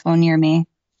iPad or my phone near me.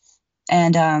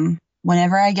 And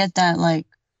whenever I get that, like,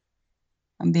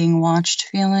 I'm being watched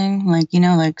feeling, like, you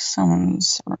know, like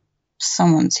someone's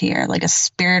here, like a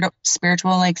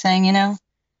spiritual like thing, you know,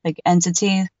 like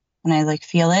entity, and I like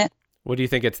feel it. What do you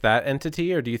think, it's that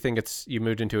entity, or do you think it's you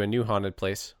moved into a new haunted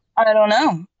place? I don't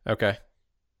know. Okay.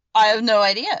 I have no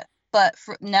idea. But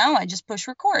for now, I just push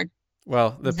record.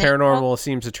 Well, the paranormal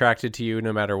seems attracted to you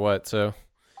no matter what, so.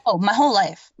 Oh, my whole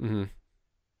life. Mm-hmm.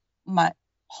 My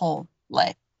whole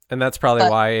life. And that's probably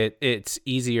why it's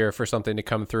easier for something to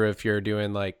come through if you're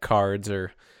doing like cards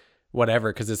or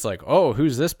whatever, because it's like, oh,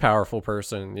 who's this powerful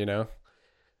person, you know?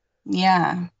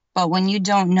 Yeah. But when you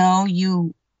don't know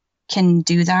you can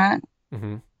do that,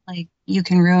 Mm-hmm. like you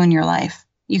can ruin your life.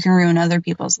 You can ruin other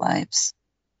people's lives.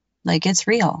 Like it's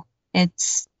real.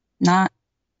 It's not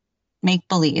make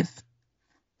believe.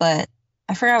 But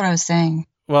I forgot what I was saying.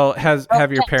 Well,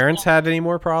 have your parents had any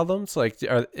more problems? Like,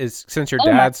 since your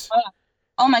dad's?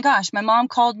 Oh my gosh, my mom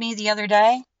called me the other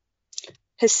day,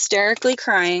 hysterically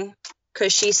crying,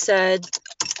 because she said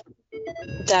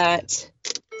that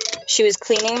she was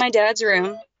cleaning my dad's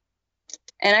room.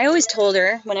 And I always told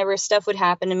her whenever stuff would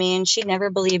happen to me, and she'd never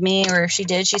believe me, or if she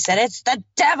did, she said, "It's the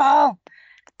devil."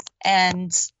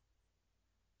 And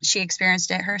she experienced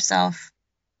it herself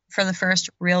for the first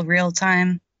real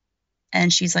time.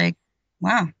 And she's like,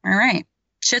 wow, all right,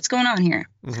 shit's going on here.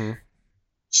 Mm-hmm.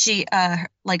 She,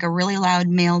 like a really loud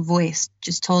male voice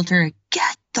just told her,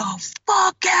 get the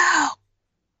fuck out.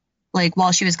 Like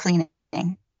while she was cleaning.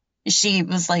 She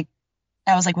was like,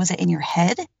 I was like, was it in your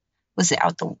head? Was it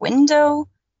out the window?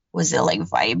 Was it like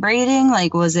vibrating?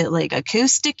 Like, was it like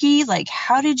acousticy? Like,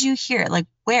 how did you hear it? Like,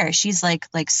 where? She's like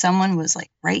someone was like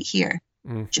right here,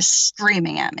 just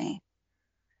screaming at me.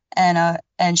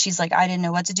 And she's like, I didn't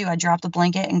know what to do. I dropped the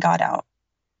blanket and got out.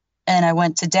 And I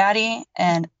went to Daddy,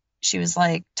 and she was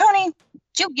like, Tony,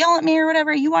 did you yell at me or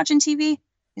whatever? Are you watching TV?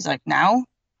 He's like, no.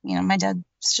 You know, my dad's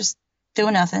just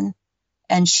doing nothing.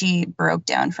 And she broke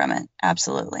down from it.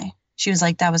 Absolutely. She was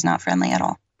like, that was not friendly at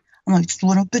all. I'm like, that's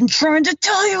what I've been trying to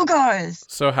tell you guys.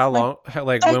 So how long,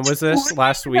 like when was this?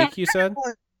 Last week, you said?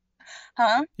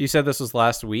 Huh? You said this was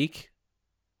last week?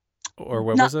 Or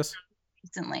when was this?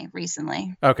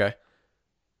 Recently. Okay.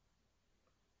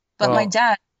 But my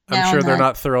dad... I'm sure they're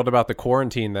not thrilled about the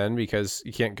quarantine then, because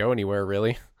you can't go anywhere,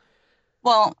 really.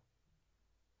 Well,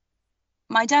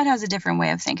 my dad has a different way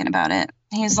of thinking about it.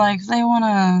 He's like, they want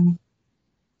to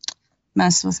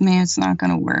mess with me. It's not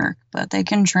going to work, but they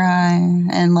can try.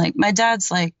 And like, my dad's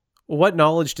like... What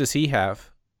knowledge does he have?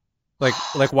 Like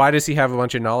why does he have a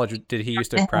bunch of knowledge? Did he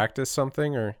used to practice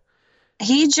something, or?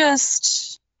 He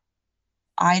just...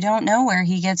 I don't know where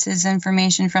he gets his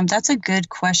information from. That's a good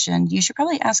question. You should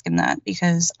probably ask him that,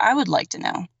 because I would like to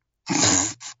know.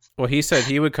 Well, he said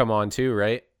he would come on too,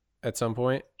 right? At some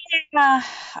point? Yeah.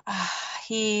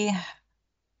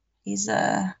 He's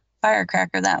a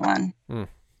firecracker, that one. He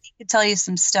could tell you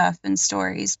some stuff and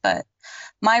stories, but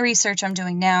my research I'm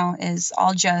doing now is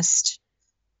I'll just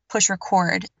push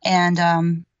record, and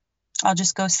I'll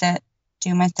just go sit,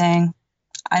 do my thing.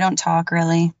 I don't talk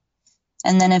really.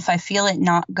 And then if I feel it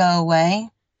not go away,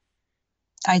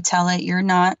 I tell it, you're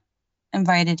not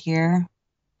invited here.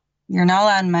 You're not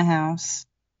allowed in my house.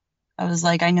 I was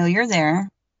like, I know you're there.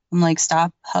 I'm like,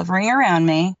 stop hovering around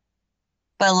me.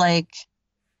 But like,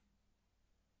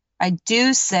 I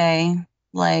do say,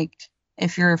 like,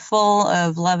 if you're full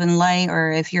of love and light,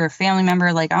 or if you're a family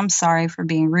member, like, I'm sorry for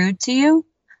being rude to you.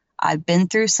 I've been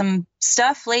through some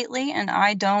stuff lately, and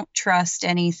I don't trust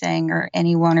anything or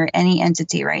anyone or any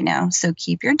entity right now. So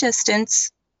keep your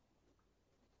distance,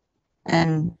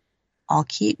 and I'll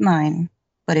keep mine.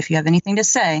 But if you have anything to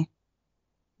say,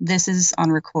 this is on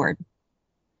record.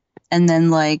 And then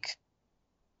like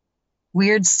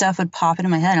weird stuff would pop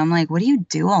into my head. I'm like, what do you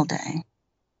do all day?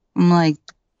 I'm like,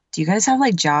 do you guys have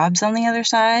like jobs on the other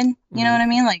side? You know Hmm. what I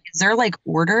mean? Like, is there like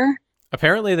order?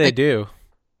 Apparently they Like, do.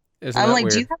 Isn't I'm that like,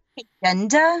 do you weird? have an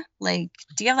agenda? Like,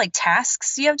 do you have like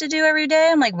tasks you have to do every day?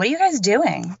 I'm like, what are you guys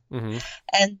doing? Hmm.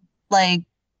 And like,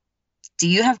 do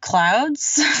you have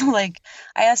clouds? Like,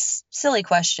 I ask silly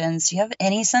questions. Do you have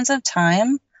any sense of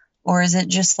time? Or is it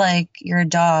just like you're a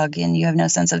dog and you have no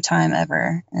sense of time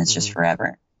ever and it's just Hmm.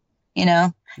 forever, you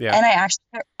know? Yeah. And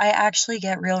I actually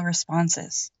get real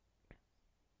responses.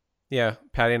 Yeah.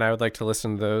 Patty and I would like to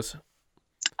listen to those.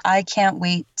 I can't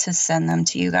wait to send them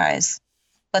to you guys.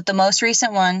 But the most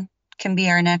recent one can be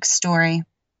our next story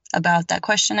about that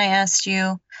question I asked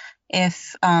you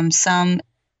if some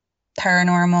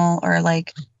paranormal or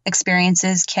like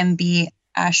experiences can be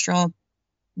astral,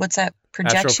 what's that, Astral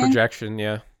projection? projection.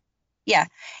 Yeah. Yeah,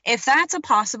 if that's a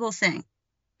possible thing,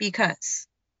 because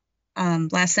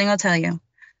last thing I'll tell you,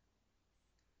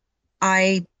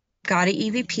 I got an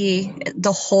EVP,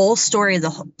 the whole story,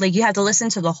 like you had to listen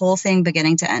to the whole thing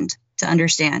beginning to end to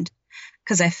understand,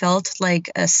 because I felt like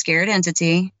a scared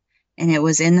entity and it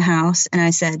was in the house, and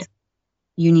I said,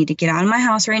 you need to get out of my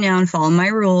house right now and follow my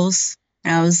rules.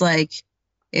 And I was like,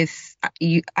 if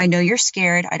you, I know you're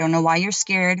scared. I don't know why you're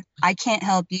scared. I can't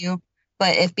help you.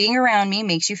 But if being around me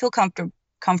makes you feel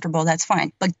comfortable, that's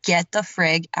fine. But get the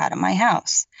frig out of my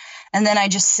house. And then I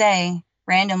just say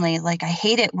randomly, like, I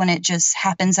hate it when it just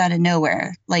happens out of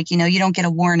nowhere. Like, you don't get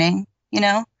a warning,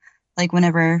 like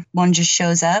whenever one just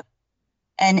shows up.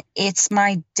 And it's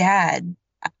my dad,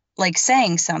 like,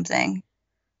 saying something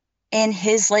in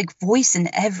his like voice and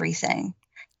everything.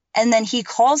 And then he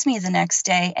calls me the next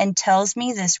day and tells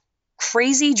me this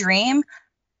crazy dream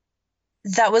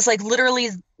that was like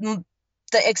literally the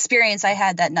experience I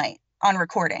had that night on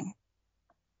recording.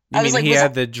 You I was mean like, he was that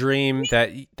had the dream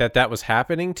that was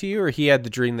happening to you, or he had the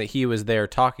dream that he was there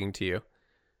talking to you?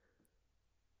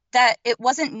 that it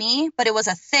wasn't me, but it was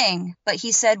a thing. But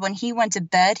he said when he went to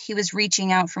bed, he was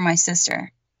reaching out for my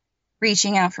sister,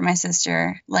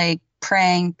 like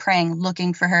praying,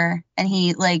 looking for her. And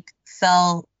he like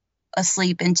fell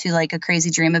asleep into like a crazy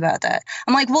dream about that.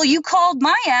 I'm like, well, you called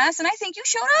my ass and I think you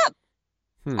showed up.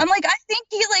 Hmm. I'm like, I think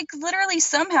he like literally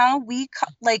somehow we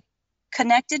like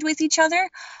connected with each other,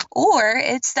 or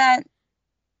it's that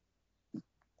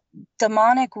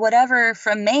demonic whatever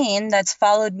from Maine that's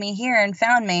followed me here and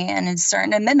found me and is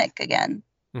starting to mimic again.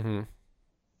 Hmm.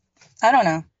 I don't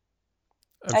know.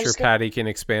 I'm I sure just get, Patty can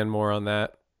expand more on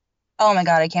that. oh my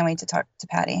God, I can't wait to talk to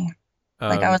Patty.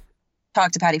 Like I Um, was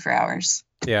talk to Patty for hours.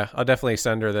 yeah, I'll definitely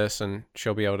send her this, and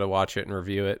she'll be able to watch it and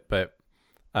review it. But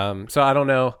so I don't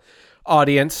know,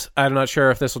 audience. I'm not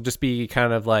sure if this will just be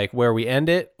kind of like where we end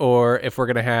it, or if we're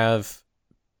gonna have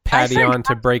I Patty forgot on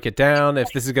to break it down.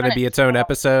 If this is gonna be its own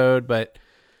episode, but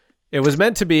it was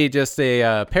meant to be just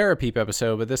a Parapeep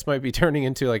episode, but this might be turning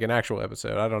into like an actual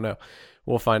episode. I don't know.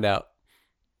 We'll find out.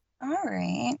 All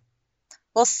right.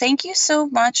 Well, thank you so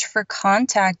much for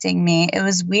contacting me. It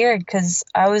was weird because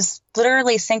I was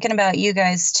literally thinking about you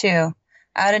guys too,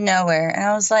 out of nowhere. And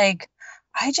I was like,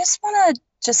 I just want to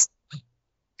just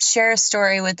share a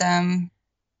story with them,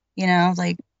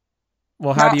 like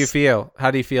Well, how do not. you feel?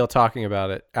 How do you feel talking about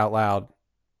it out loud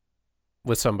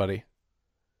with somebody?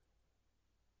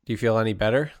 Do you feel any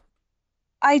better?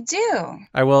 I do.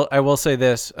 I will say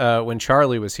this. When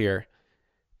Charlie was here,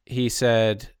 he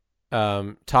said,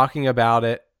 talking about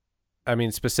it. I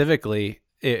mean, specifically,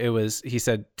 it was. He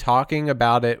said talking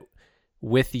about it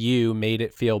with you made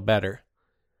it feel better,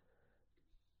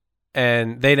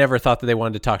 and they never thought that they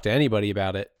wanted to talk to anybody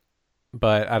about it.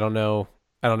 But I don't know.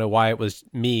 I don't know why it was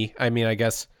me. I mean, I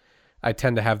guess I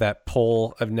tend to have that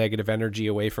pull of negative energy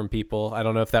away from people. I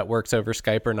don't know if that works over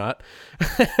Skype or not,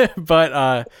 but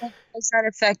Does that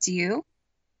affect you?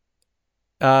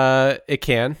 it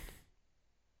can.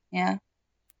 Yeah.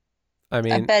 I I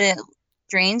mean, bet it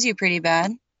drains you pretty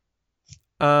bad.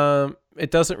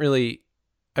 it doesn't really.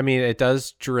 I mean, it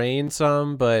does drain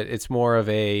some, but it's more of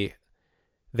a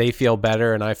they feel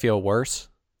better and I feel worse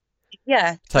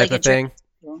Yeah, type like of it drains thing.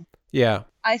 you. Yeah.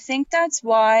 I think that's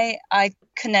why I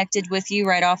connected with you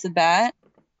right off the bat,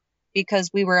 because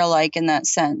we were alike in that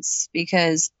sense.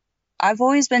 Because I've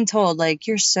always been told, like,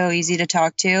 you're so easy to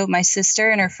talk to. My sister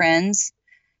and her friends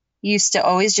used to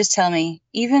always just tell me,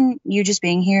 even you just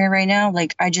being here right now,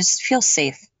 like, I just feel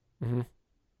safe. Hmm.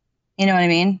 You know what I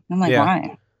mean? I'm like, Yeah.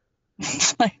 why?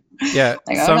 like, Yeah.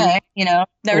 okay,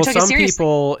 never took it Some seriously.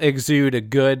 people exude a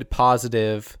good,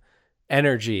 positive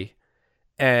energy,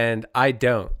 and I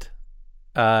don't.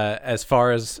 As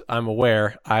far as I'm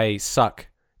aware, I suck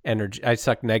energy. I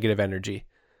suck negative energy.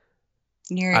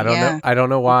 I don't know. Yeah. I don't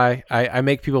know why. I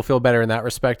make people feel better in that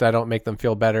respect. I don't make them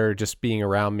feel better just being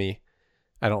around me.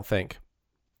 I don't think.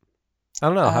 I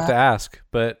don't know. I'll have Uh, to ask,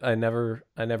 but I never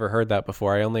heard that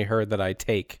before. I only heard that I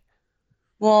take.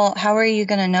 well, how are you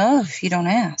going to know if you don't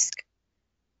ask?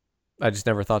 I just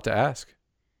never thought to ask.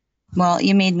 Well,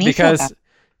 you made me feel bad. Because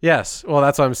yes, well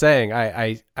that's what I'm saying.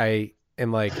 I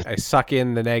am like I suck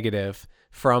in the negative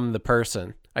from the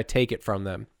person. I take it from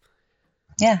them.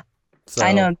 Yeah,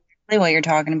 I know So exactly what you're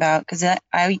talking about because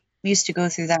I used to go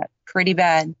through that pretty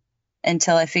bad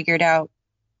until I figured out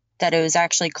that it was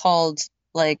actually called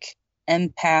like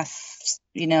empath,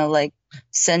 like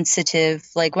sensitive.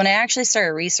 Like when I actually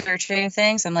started researching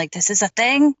things, I'm like, this is a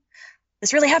thing.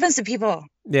 This really happens to people.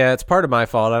 yeah, it's part of my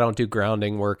fault. I don't do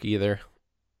grounding work either.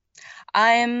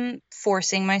 I'm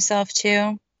forcing myself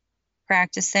to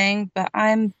practicing, but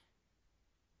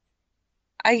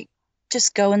I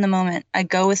just go in the moment. I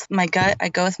go with my gut. I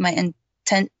go with my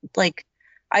intent. Like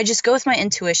I just go with my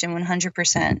intuition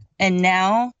 100%. And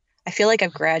now I feel like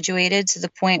I've graduated to the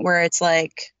point where it's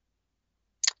like,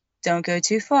 don't go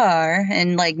too far.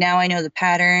 And like now I know the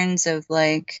patterns of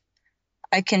like,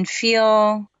 I can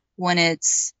feel when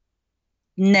it's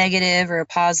negative or a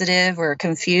positive or a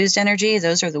confused energy.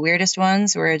 Those are the weirdest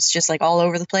ones where it's just like all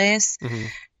over the place. Hmm.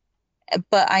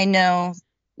 But I know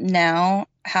now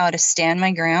how to stand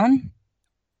my ground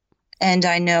and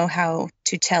I know how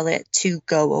to tell it to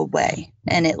go away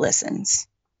and it listens.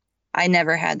 I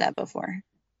never had that before.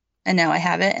 And now I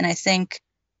have it. And I think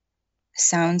it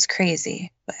sounds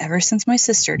crazy, but ever since my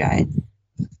sister died,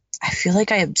 I feel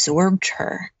like I absorbed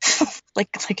her like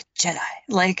a Jedi.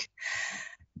 Like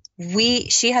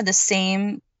she had the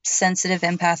same sensitive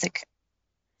empathic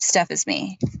stuff as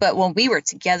me. But when we were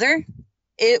together,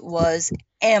 it was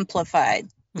amplified.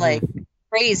 Like Hmm.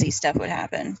 crazy stuff would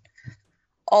happen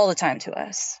all the time to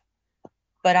us.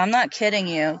 But I'm not kidding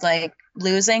you. Like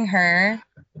losing her,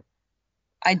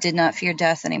 I did not fear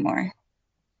death anymore.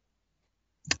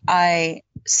 I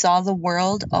saw the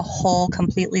world a whole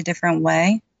completely different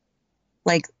way.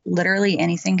 Like literally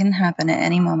anything can happen at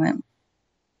any moment.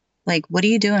 Like, what are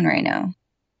you doing right now?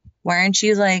 Why aren't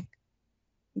you like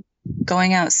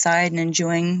going outside and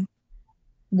enjoying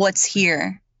what's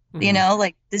here? Hmm.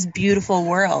 Like this beautiful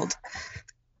world.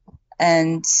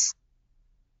 And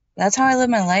that's how I live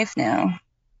my life now.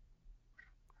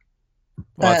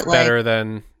 Well, that's But like, better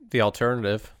than the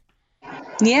alternative.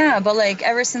 yeah, but like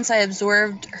ever since I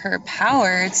absorbed her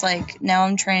power, it's like now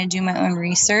I'm trying to do my own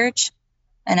research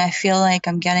and I feel like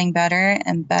I'm getting better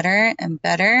and better and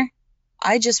better.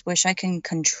 I just wish I can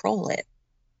control it.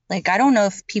 Like, I don't know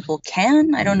if people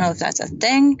can, I don't know if that's a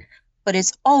thing, but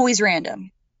it's always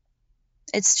random.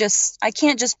 It's just, I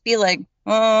can't just be like,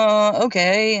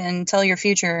 okay, and tell your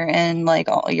future and like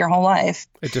your whole life.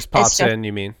 It just It's pops just, in,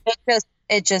 you mean?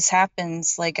 it just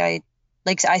happens. Like I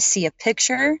see a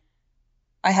picture,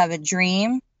 I have a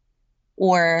dream,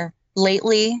 or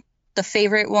lately, the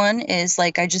favorite one is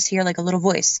like I just hear like a little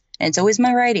voice, and it's always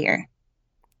my right ear.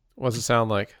 What does it sound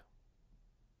like?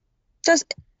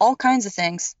 Just all kinds of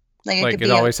things. Like it Like could it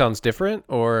be always sounds different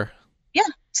or yeah,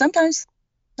 sometimes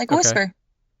like a okay. whisper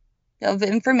of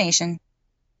information.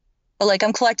 But like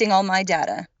I'm collecting all my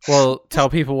data. Well, tell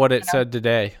people what it You know? said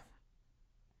today.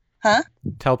 Huh?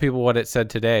 Tell people what it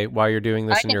said today while you're doing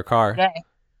I this in didn't your car. today.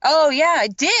 Oh yeah, I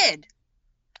did.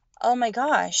 Oh my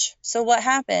gosh. So what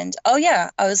happened? Oh yeah,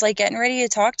 I was like getting ready to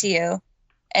talk to you,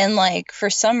 and like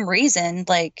for some reason,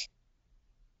 like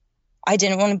I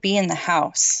didn't want to be in the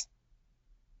house.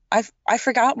 I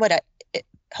forgot what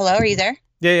hello, are you there?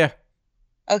 Yeah, yeah.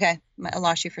 Okay, I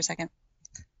lost you for a second.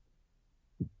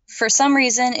 For some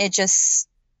reason, it just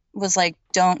was like,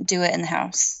 don't do it in the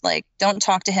house. Like, don't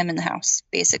talk to him in the house,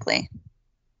 basically.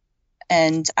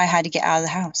 And I had to get out of the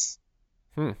house.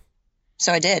 Hmm.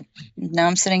 So I did. Now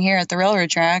I'm sitting here at the railroad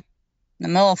track in the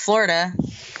middle of Florida.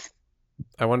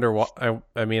 I wonder what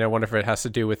I mean, I wonder if it has to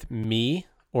do with me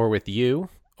or with you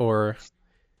or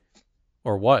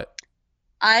what.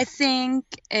 I think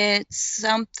it's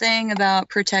something about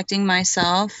protecting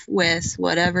myself with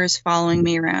whatever's following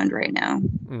me around right now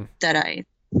Hmm. that I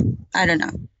don't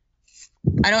know.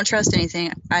 I don't trust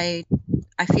anything. I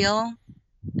feel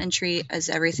and treat as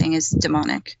everything is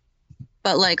demonic.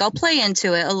 But like I'll play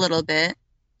into it a little bit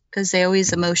because they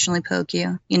always emotionally poke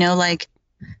you. Like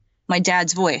my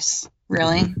dad's voice,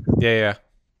 really. Mhm. Yeah, yeah.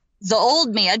 The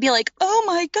old me, I'd be like, "Oh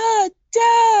my god,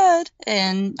 dad."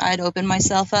 And I'd open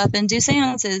myself up and do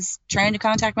seances trying to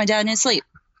contact my dad in his sleep.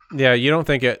 Yeah, you don't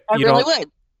think it I you really don't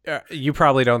would. you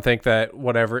probably don't think that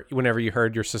whenever you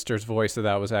heard your sister's voice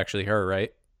that was actually her,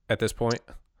 right? At this point?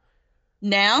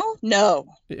 Now? No.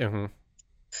 Hmm.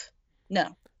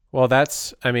 No. Well,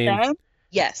 that's I mean, Then?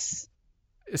 Yes.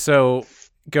 so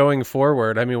going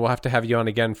forward, I mean, we'll have to have you on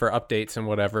again for updates and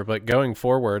whatever, but going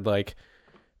forward, like,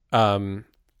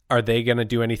 are they going to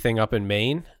do anything up in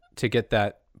Maine to get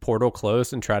that portal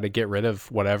closed and try to get rid of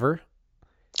whatever?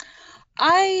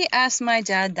 I ask my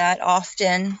dad that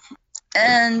often,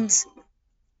 and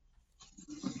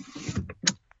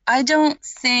I don't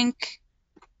think.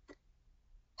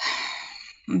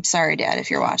 I'm sorry, Dad,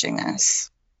 if you're watching this.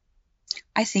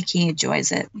 I think he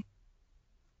enjoys it.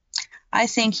 I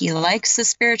think he likes the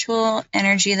spiritual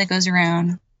energy that goes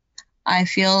around. I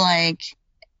feel like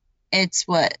it's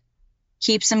what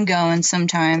keeps him going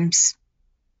sometimes.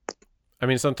 I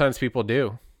mean, sometimes people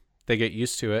do. They get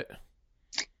used to it.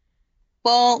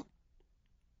 Well,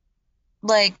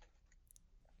 like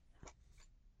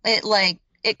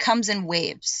it comes in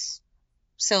waves.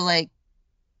 So like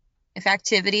if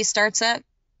activity starts up,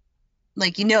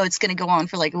 like it's going to go on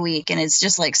for like a week, and it's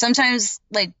just like sometimes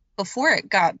like before it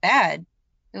got bad,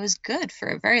 it was good for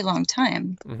a very long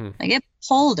time. Mm-hmm. Like it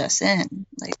pulled us in,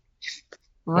 like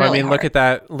really well, I mean, hard. look at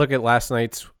that. Look at last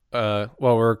night's. We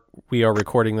are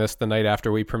recording this the night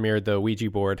after we premiered the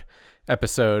Ouija board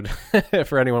episode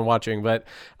for anyone watching. But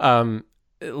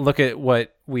look at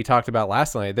what we talked about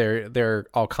last night. There are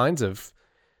all kinds of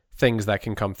things that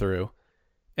can come through,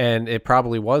 and it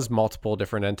probably was multiple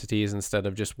different entities instead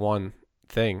of just one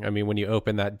thing. I mean, when you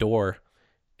open that door,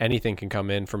 anything can come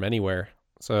in from anywhere.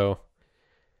 So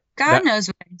God knows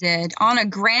what I did on a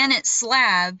granite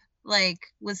slab, like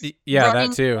with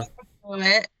that too.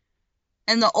 It.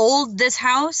 And this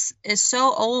house is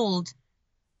so old,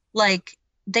 like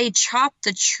they chop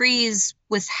the trees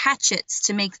with hatchets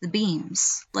to make the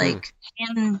beams, like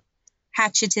hand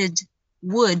hatcheted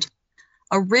wood,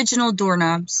 original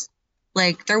doorknobs.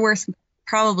 Like they're worth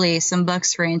probably some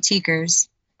bucks for antiquers.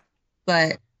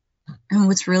 But and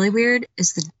what's really weird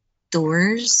is the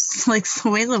doors, like the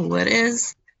way the wood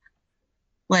is.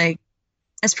 Like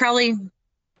it's probably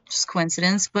just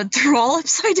coincidence, but they're all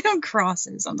upside down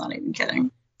crosses. I'm not even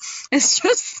kidding. It's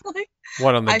just like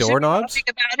what on the doorknobs? Think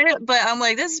about it, but I'm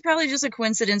like, this is probably just a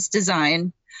coincidence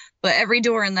design. But every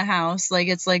door in the house, like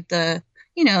it's like the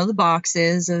the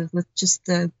boxes with just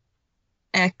the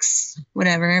X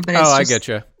whatever. But it's I get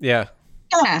you. Yeah.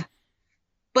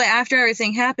 But after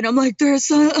everything happened, I'm like, there's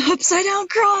upside down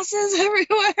crosses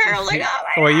everywhere. I'm like, oh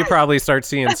my well, God. You probably start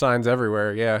seeing signs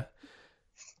everywhere. Yeah.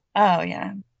 Oh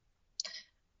yeah.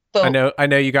 But I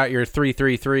know you got your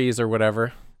 333s or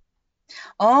whatever.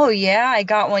 Oh yeah, I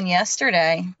got one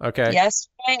yesterday. Okay.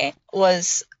 Yesterday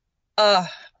was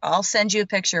I'll send you a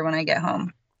picture when I get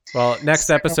home. Well, next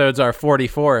episode's our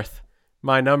 44th.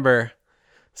 My number.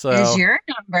 So is your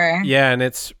number. Yeah, and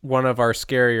it's one of our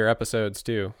scarier episodes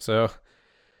too. So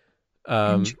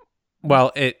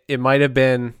well, it might have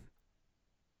been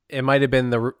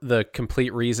the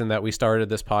complete reason that we started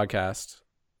this podcast.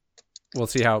 We'll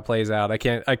see how it plays out. I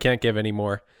can't give any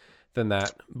more than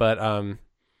that. But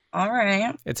all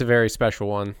right. It's a very special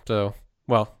one. So,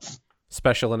 well,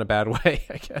 special in a bad way,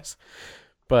 I guess.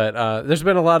 But there's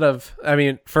been a lot of, I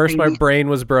mean, first my brain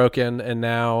was broken, and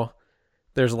now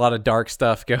there's a lot of dark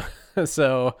stuff going.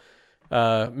 So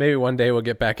maybe one day we'll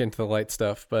get back into the light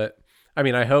stuff. But I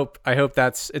mean, I hope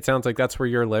it sounds like that's where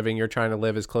you're living. You're trying to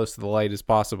live as close to the light as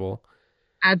possible.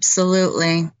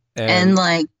 Absolutely. And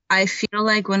like, I feel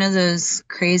like one of those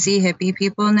crazy hippie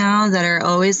people now that are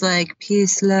always like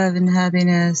peace, love, and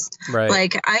happiness. Right.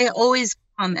 Like I always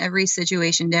calm every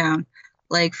situation down.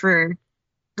 Like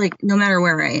no matter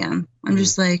where I am, I'm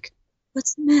just like,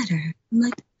 what's the matter? I'm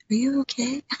like, are you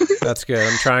okay? That's good.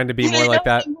 I'm trying to be more like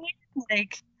that.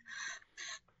 Like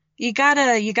you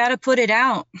gotta put it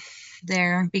out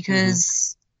there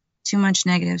because too much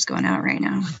negative's going out right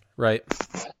now. Right.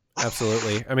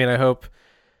 Absolutely. I mean, I hope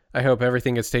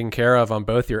everything gets taken care of on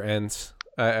both your ends.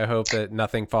 I hope that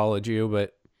nothing followed you,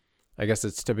 but I guess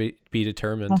it's to be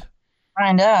determined.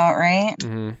 Find out, right?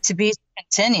 Mm-hmm. To be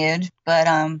continued. But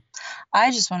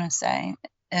I just want to say,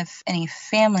 if any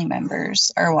family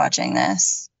members are watching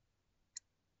this,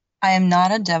 I am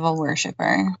not a devil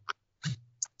worshiper.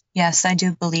 Yes, I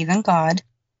do believe in God.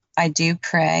 I do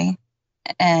pray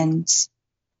and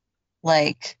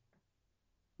like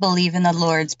believe in the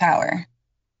Lord's power.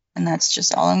 And that's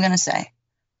just all I'm going to say.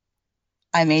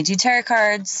 I may do tarot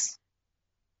cards,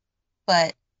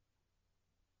 but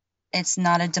it's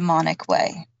not a demonic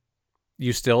way.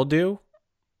 You still do?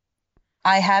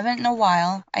 I haven't in a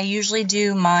while. I usually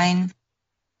do mine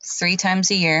 3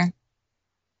 times a year.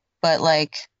 But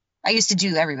like, I used to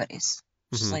do everybody's.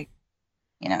 Just like,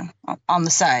 on the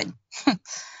side.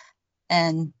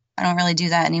 And I don't really do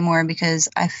that anymore because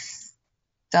I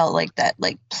felt like that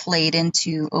like played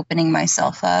into opening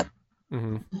myself up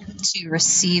to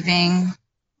receiving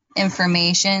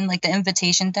information, like the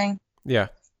invitation thing. Yeah.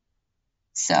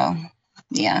 So,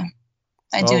 yeah,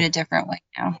 I do it Well, a different way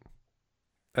now.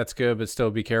 that's good, but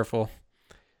still be careful.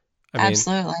 I mean,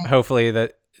 Absolutely. hopefully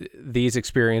that these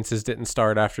experiences didn't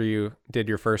start after you did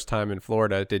your first time in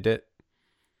Florida, did it?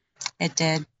 It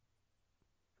did.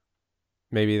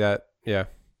 Maybe that, yeah.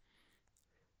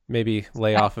 Maybe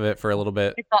lay off of it for a little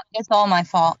bit. It's all my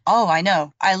fault. Oh, I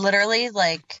know. I literally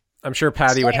like I'm sure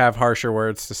Patty would have harsher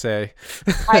words to say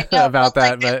I know, about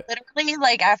that, like, but literally,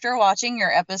 like after watching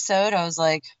your episode, I was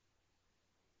like,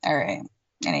 all right,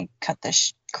 I need to cut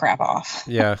this crap off.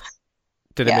 yeah.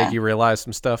 Did it Yeah. make you realize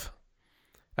some stuff?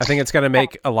 I think it's going to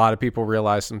make a lot of people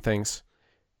realize some things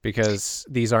because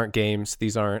these aren't games.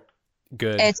 These aren't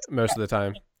good most of the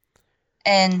time.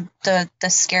 And the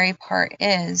scary part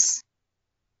is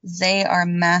they are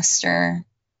master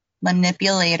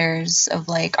manipulators of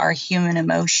like our human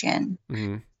emotion.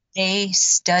 Mm-hmm. They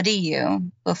study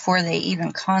you before they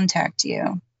even contact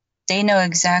you. They know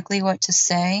exactly what to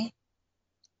say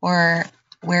or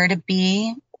where to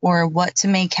be or what to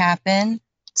make happen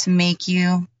to make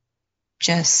you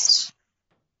just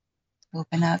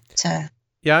open up to.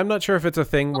 Yeah, I'm not sure if it's a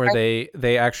thing where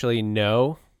they actually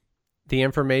know the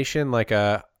information, like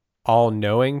a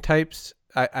all-knowing types.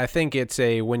 I think it's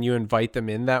a when you invite them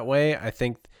in that way, I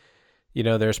think, you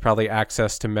know, there's probably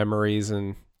access to memories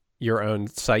and your own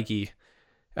psyche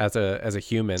as a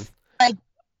human. Like,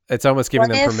 it's almost giving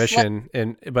them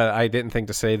permission, but I didn't think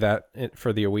to say that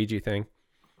for the Ouija thing.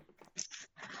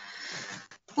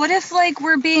 What if like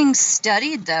we're being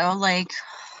studied though,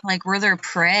 like we're their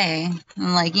prey,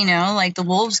 and like, you know, like the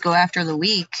wolves go after the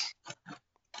weak.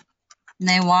 And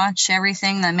they watch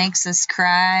everything that makes us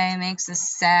cry, makes us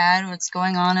sad, what's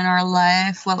going on in our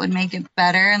life, what would make it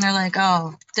better, and they're like,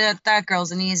 oh, that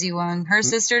girl's an easy one. Her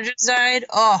sister just died.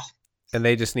 Oh. And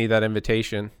they just need that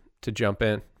invitation to jump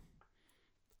in.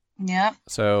 Yep.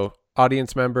 So,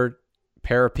 audience member,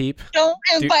 Parapeep. Don't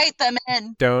invite them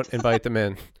in. Don't invite them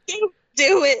in.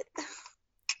 Do it.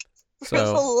 So, for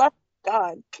the love of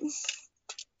God.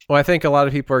 Well, I think a lot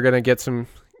of people are going to get some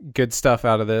good stuff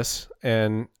out of this,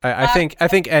 and I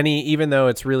think any, even though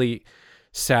it's really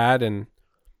sad and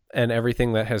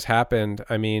everything that has happened,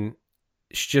 I mean,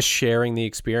 just sharing the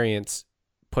experience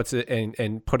puts it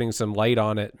and putting some light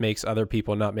on it makes other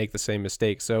people not make the same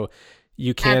mistakes. So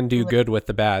you can do good with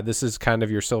the bad. This is kind of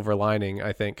your silver lining,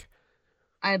 I think.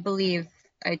 I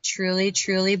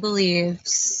truly believe.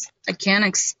 I can't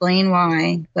explain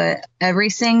why, but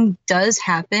everything does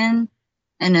happen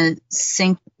in a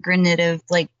synchronative,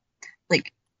 like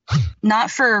not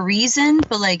for a reason,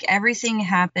 but like everything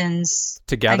happens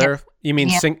together. You mean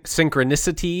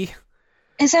synchronicity?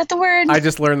 Is that the word? I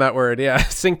just learned that word. Yeah,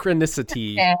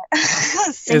 synchronicity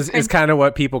is kind of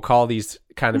what people call these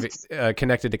kind of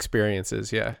connected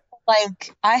experiences. Yeah,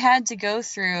 like I had to go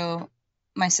through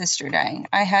my sister dying.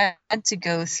 I had to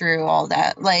go through all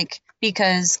that, like,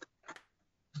 because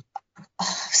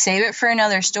save it for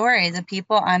another story. The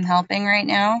people I'm helping right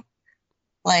now,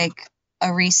 like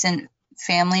a recent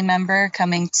family member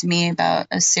coming to me about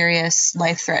a serious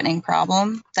life-threatening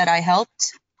problem that I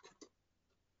helped,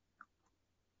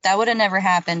 that would have never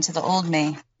happened to the old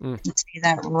me. I'll tell you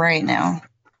that right now.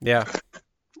 Yeah.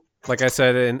 Like I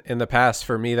said in the past,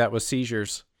 for me, that was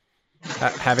seizures.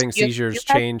 Having seizures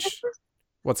change.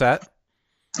 What's that?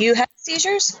 You had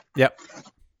seizures? Yep.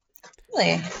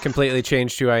 Really? Completely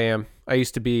changed who I am. I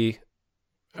used to be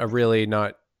a really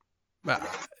not...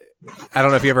 I don't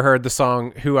know if you ever heard the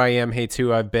song "Who I Am Hates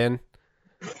Who I've Been,"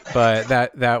 but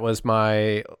that was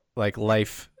my like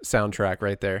life soundtrack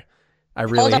right there. I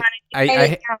really, hold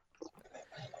on.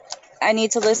 I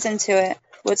need to listen to it.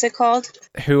 What's it called?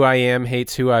 "Who I Am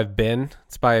Hates Who I've Been."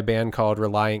 It's by a band called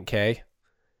Reliant K,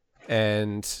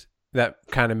 and that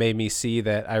kind of made me see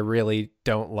that I really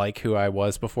don't like who I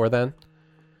was before then.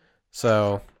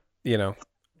 So, you know,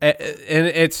 and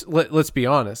it's let's be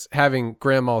honest, having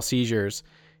grand mal seizures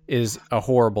is a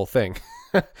horrible thing,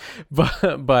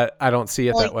 but I don't see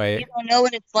it that way. You don't know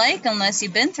what it's like unless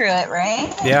you've been through it,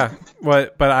 right? Yeah,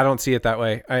 but I don't see it that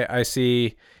way. I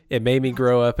see it made me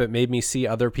grow up. It made me see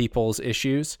other people's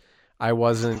issues. I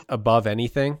wasn't above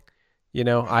anything. You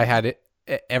know, I had it.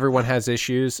 Everyone has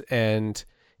issues, and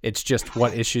it's just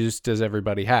what issues does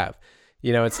everybody have?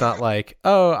 You know, it's not like,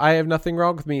 oh, I have nothing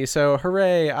wrong with me, so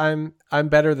hooray, I'm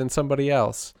better than somebody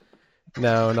else.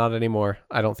 No, not anymore.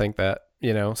 I don't think that.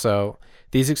 You know, so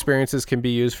these experiences can be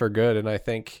used for good, and I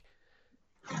think,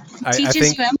 I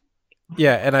think,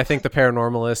 yeah, and I think the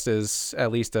paranormalist is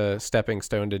at least a stepping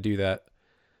stone to do that.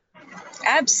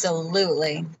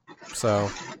 Absolutely.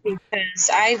 So, because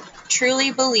I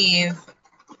truly believe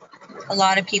a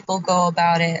lot of people go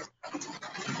about it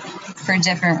for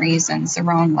different reasons the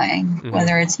wrong way,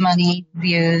 whether it's money,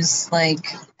 views,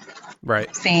 like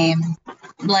Right. fame.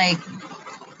 Like,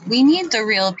 we need the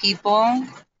real people,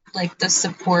 like the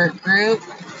support group,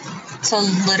 to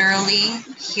literally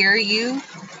hear you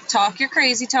talk your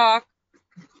crazy talk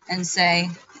and say,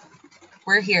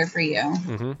 we're here for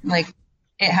you. Like,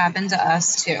 it happened to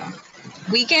us too.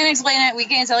 We can't explain it. We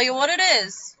can't tell you what it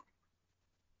is.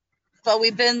 But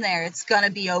we've been there. It's going to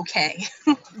be okay.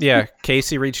 Yeah.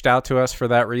 Casey reached out to us for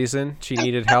that reason. She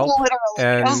needed help.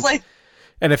 Literally. I was like,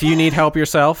 and if you need help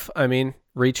yourself, I mean,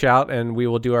 reach out and we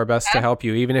will do our best to help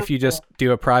you. Even if you just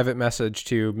do a private message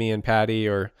to me and Patty,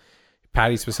 or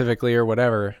Patty specifically, or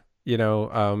whatever, you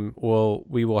know,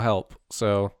 we will help.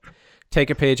 So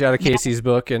take a page out of Casey's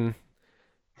book and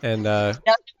nothing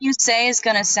you say is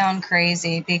going to sound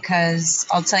crazy, because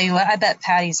I'll tell you what, I bet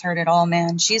Patty's heard it all,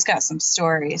 man. She's got some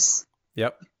stories.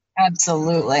 Yep.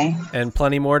 Absolutely. And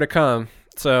plenty more to come.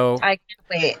 So I can't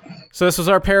wait. So this was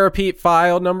our Parapeep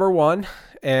file number 1,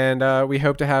 and we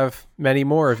hope to have many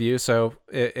more of you. So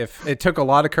if it took a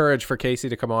lot of courage for Casey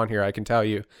to come on here, I can tell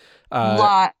you. A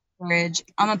lot of courage.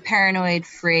 I'm a paranoid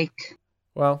freak.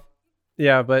 Well,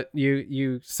 yeah, but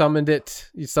you summoned it.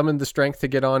 You summoned the strength to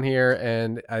get on here,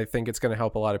 and I think it's going to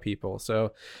help a lot of people.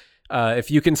 So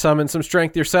if you can summon some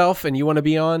strength yourself and you want to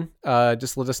be on,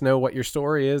 just let us know what your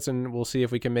story is, and we'll see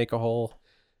if we can make a whole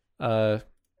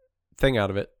thing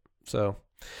out of it. So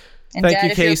and thank Dad,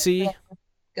 you, Casey.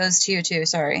 Goes to you too.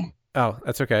 Sorry. Oh,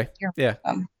 that's okay. You're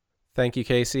welcome. Thank you,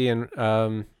 Casey, and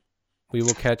we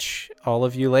will catch all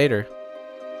of you later.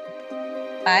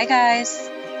 Bye, guys.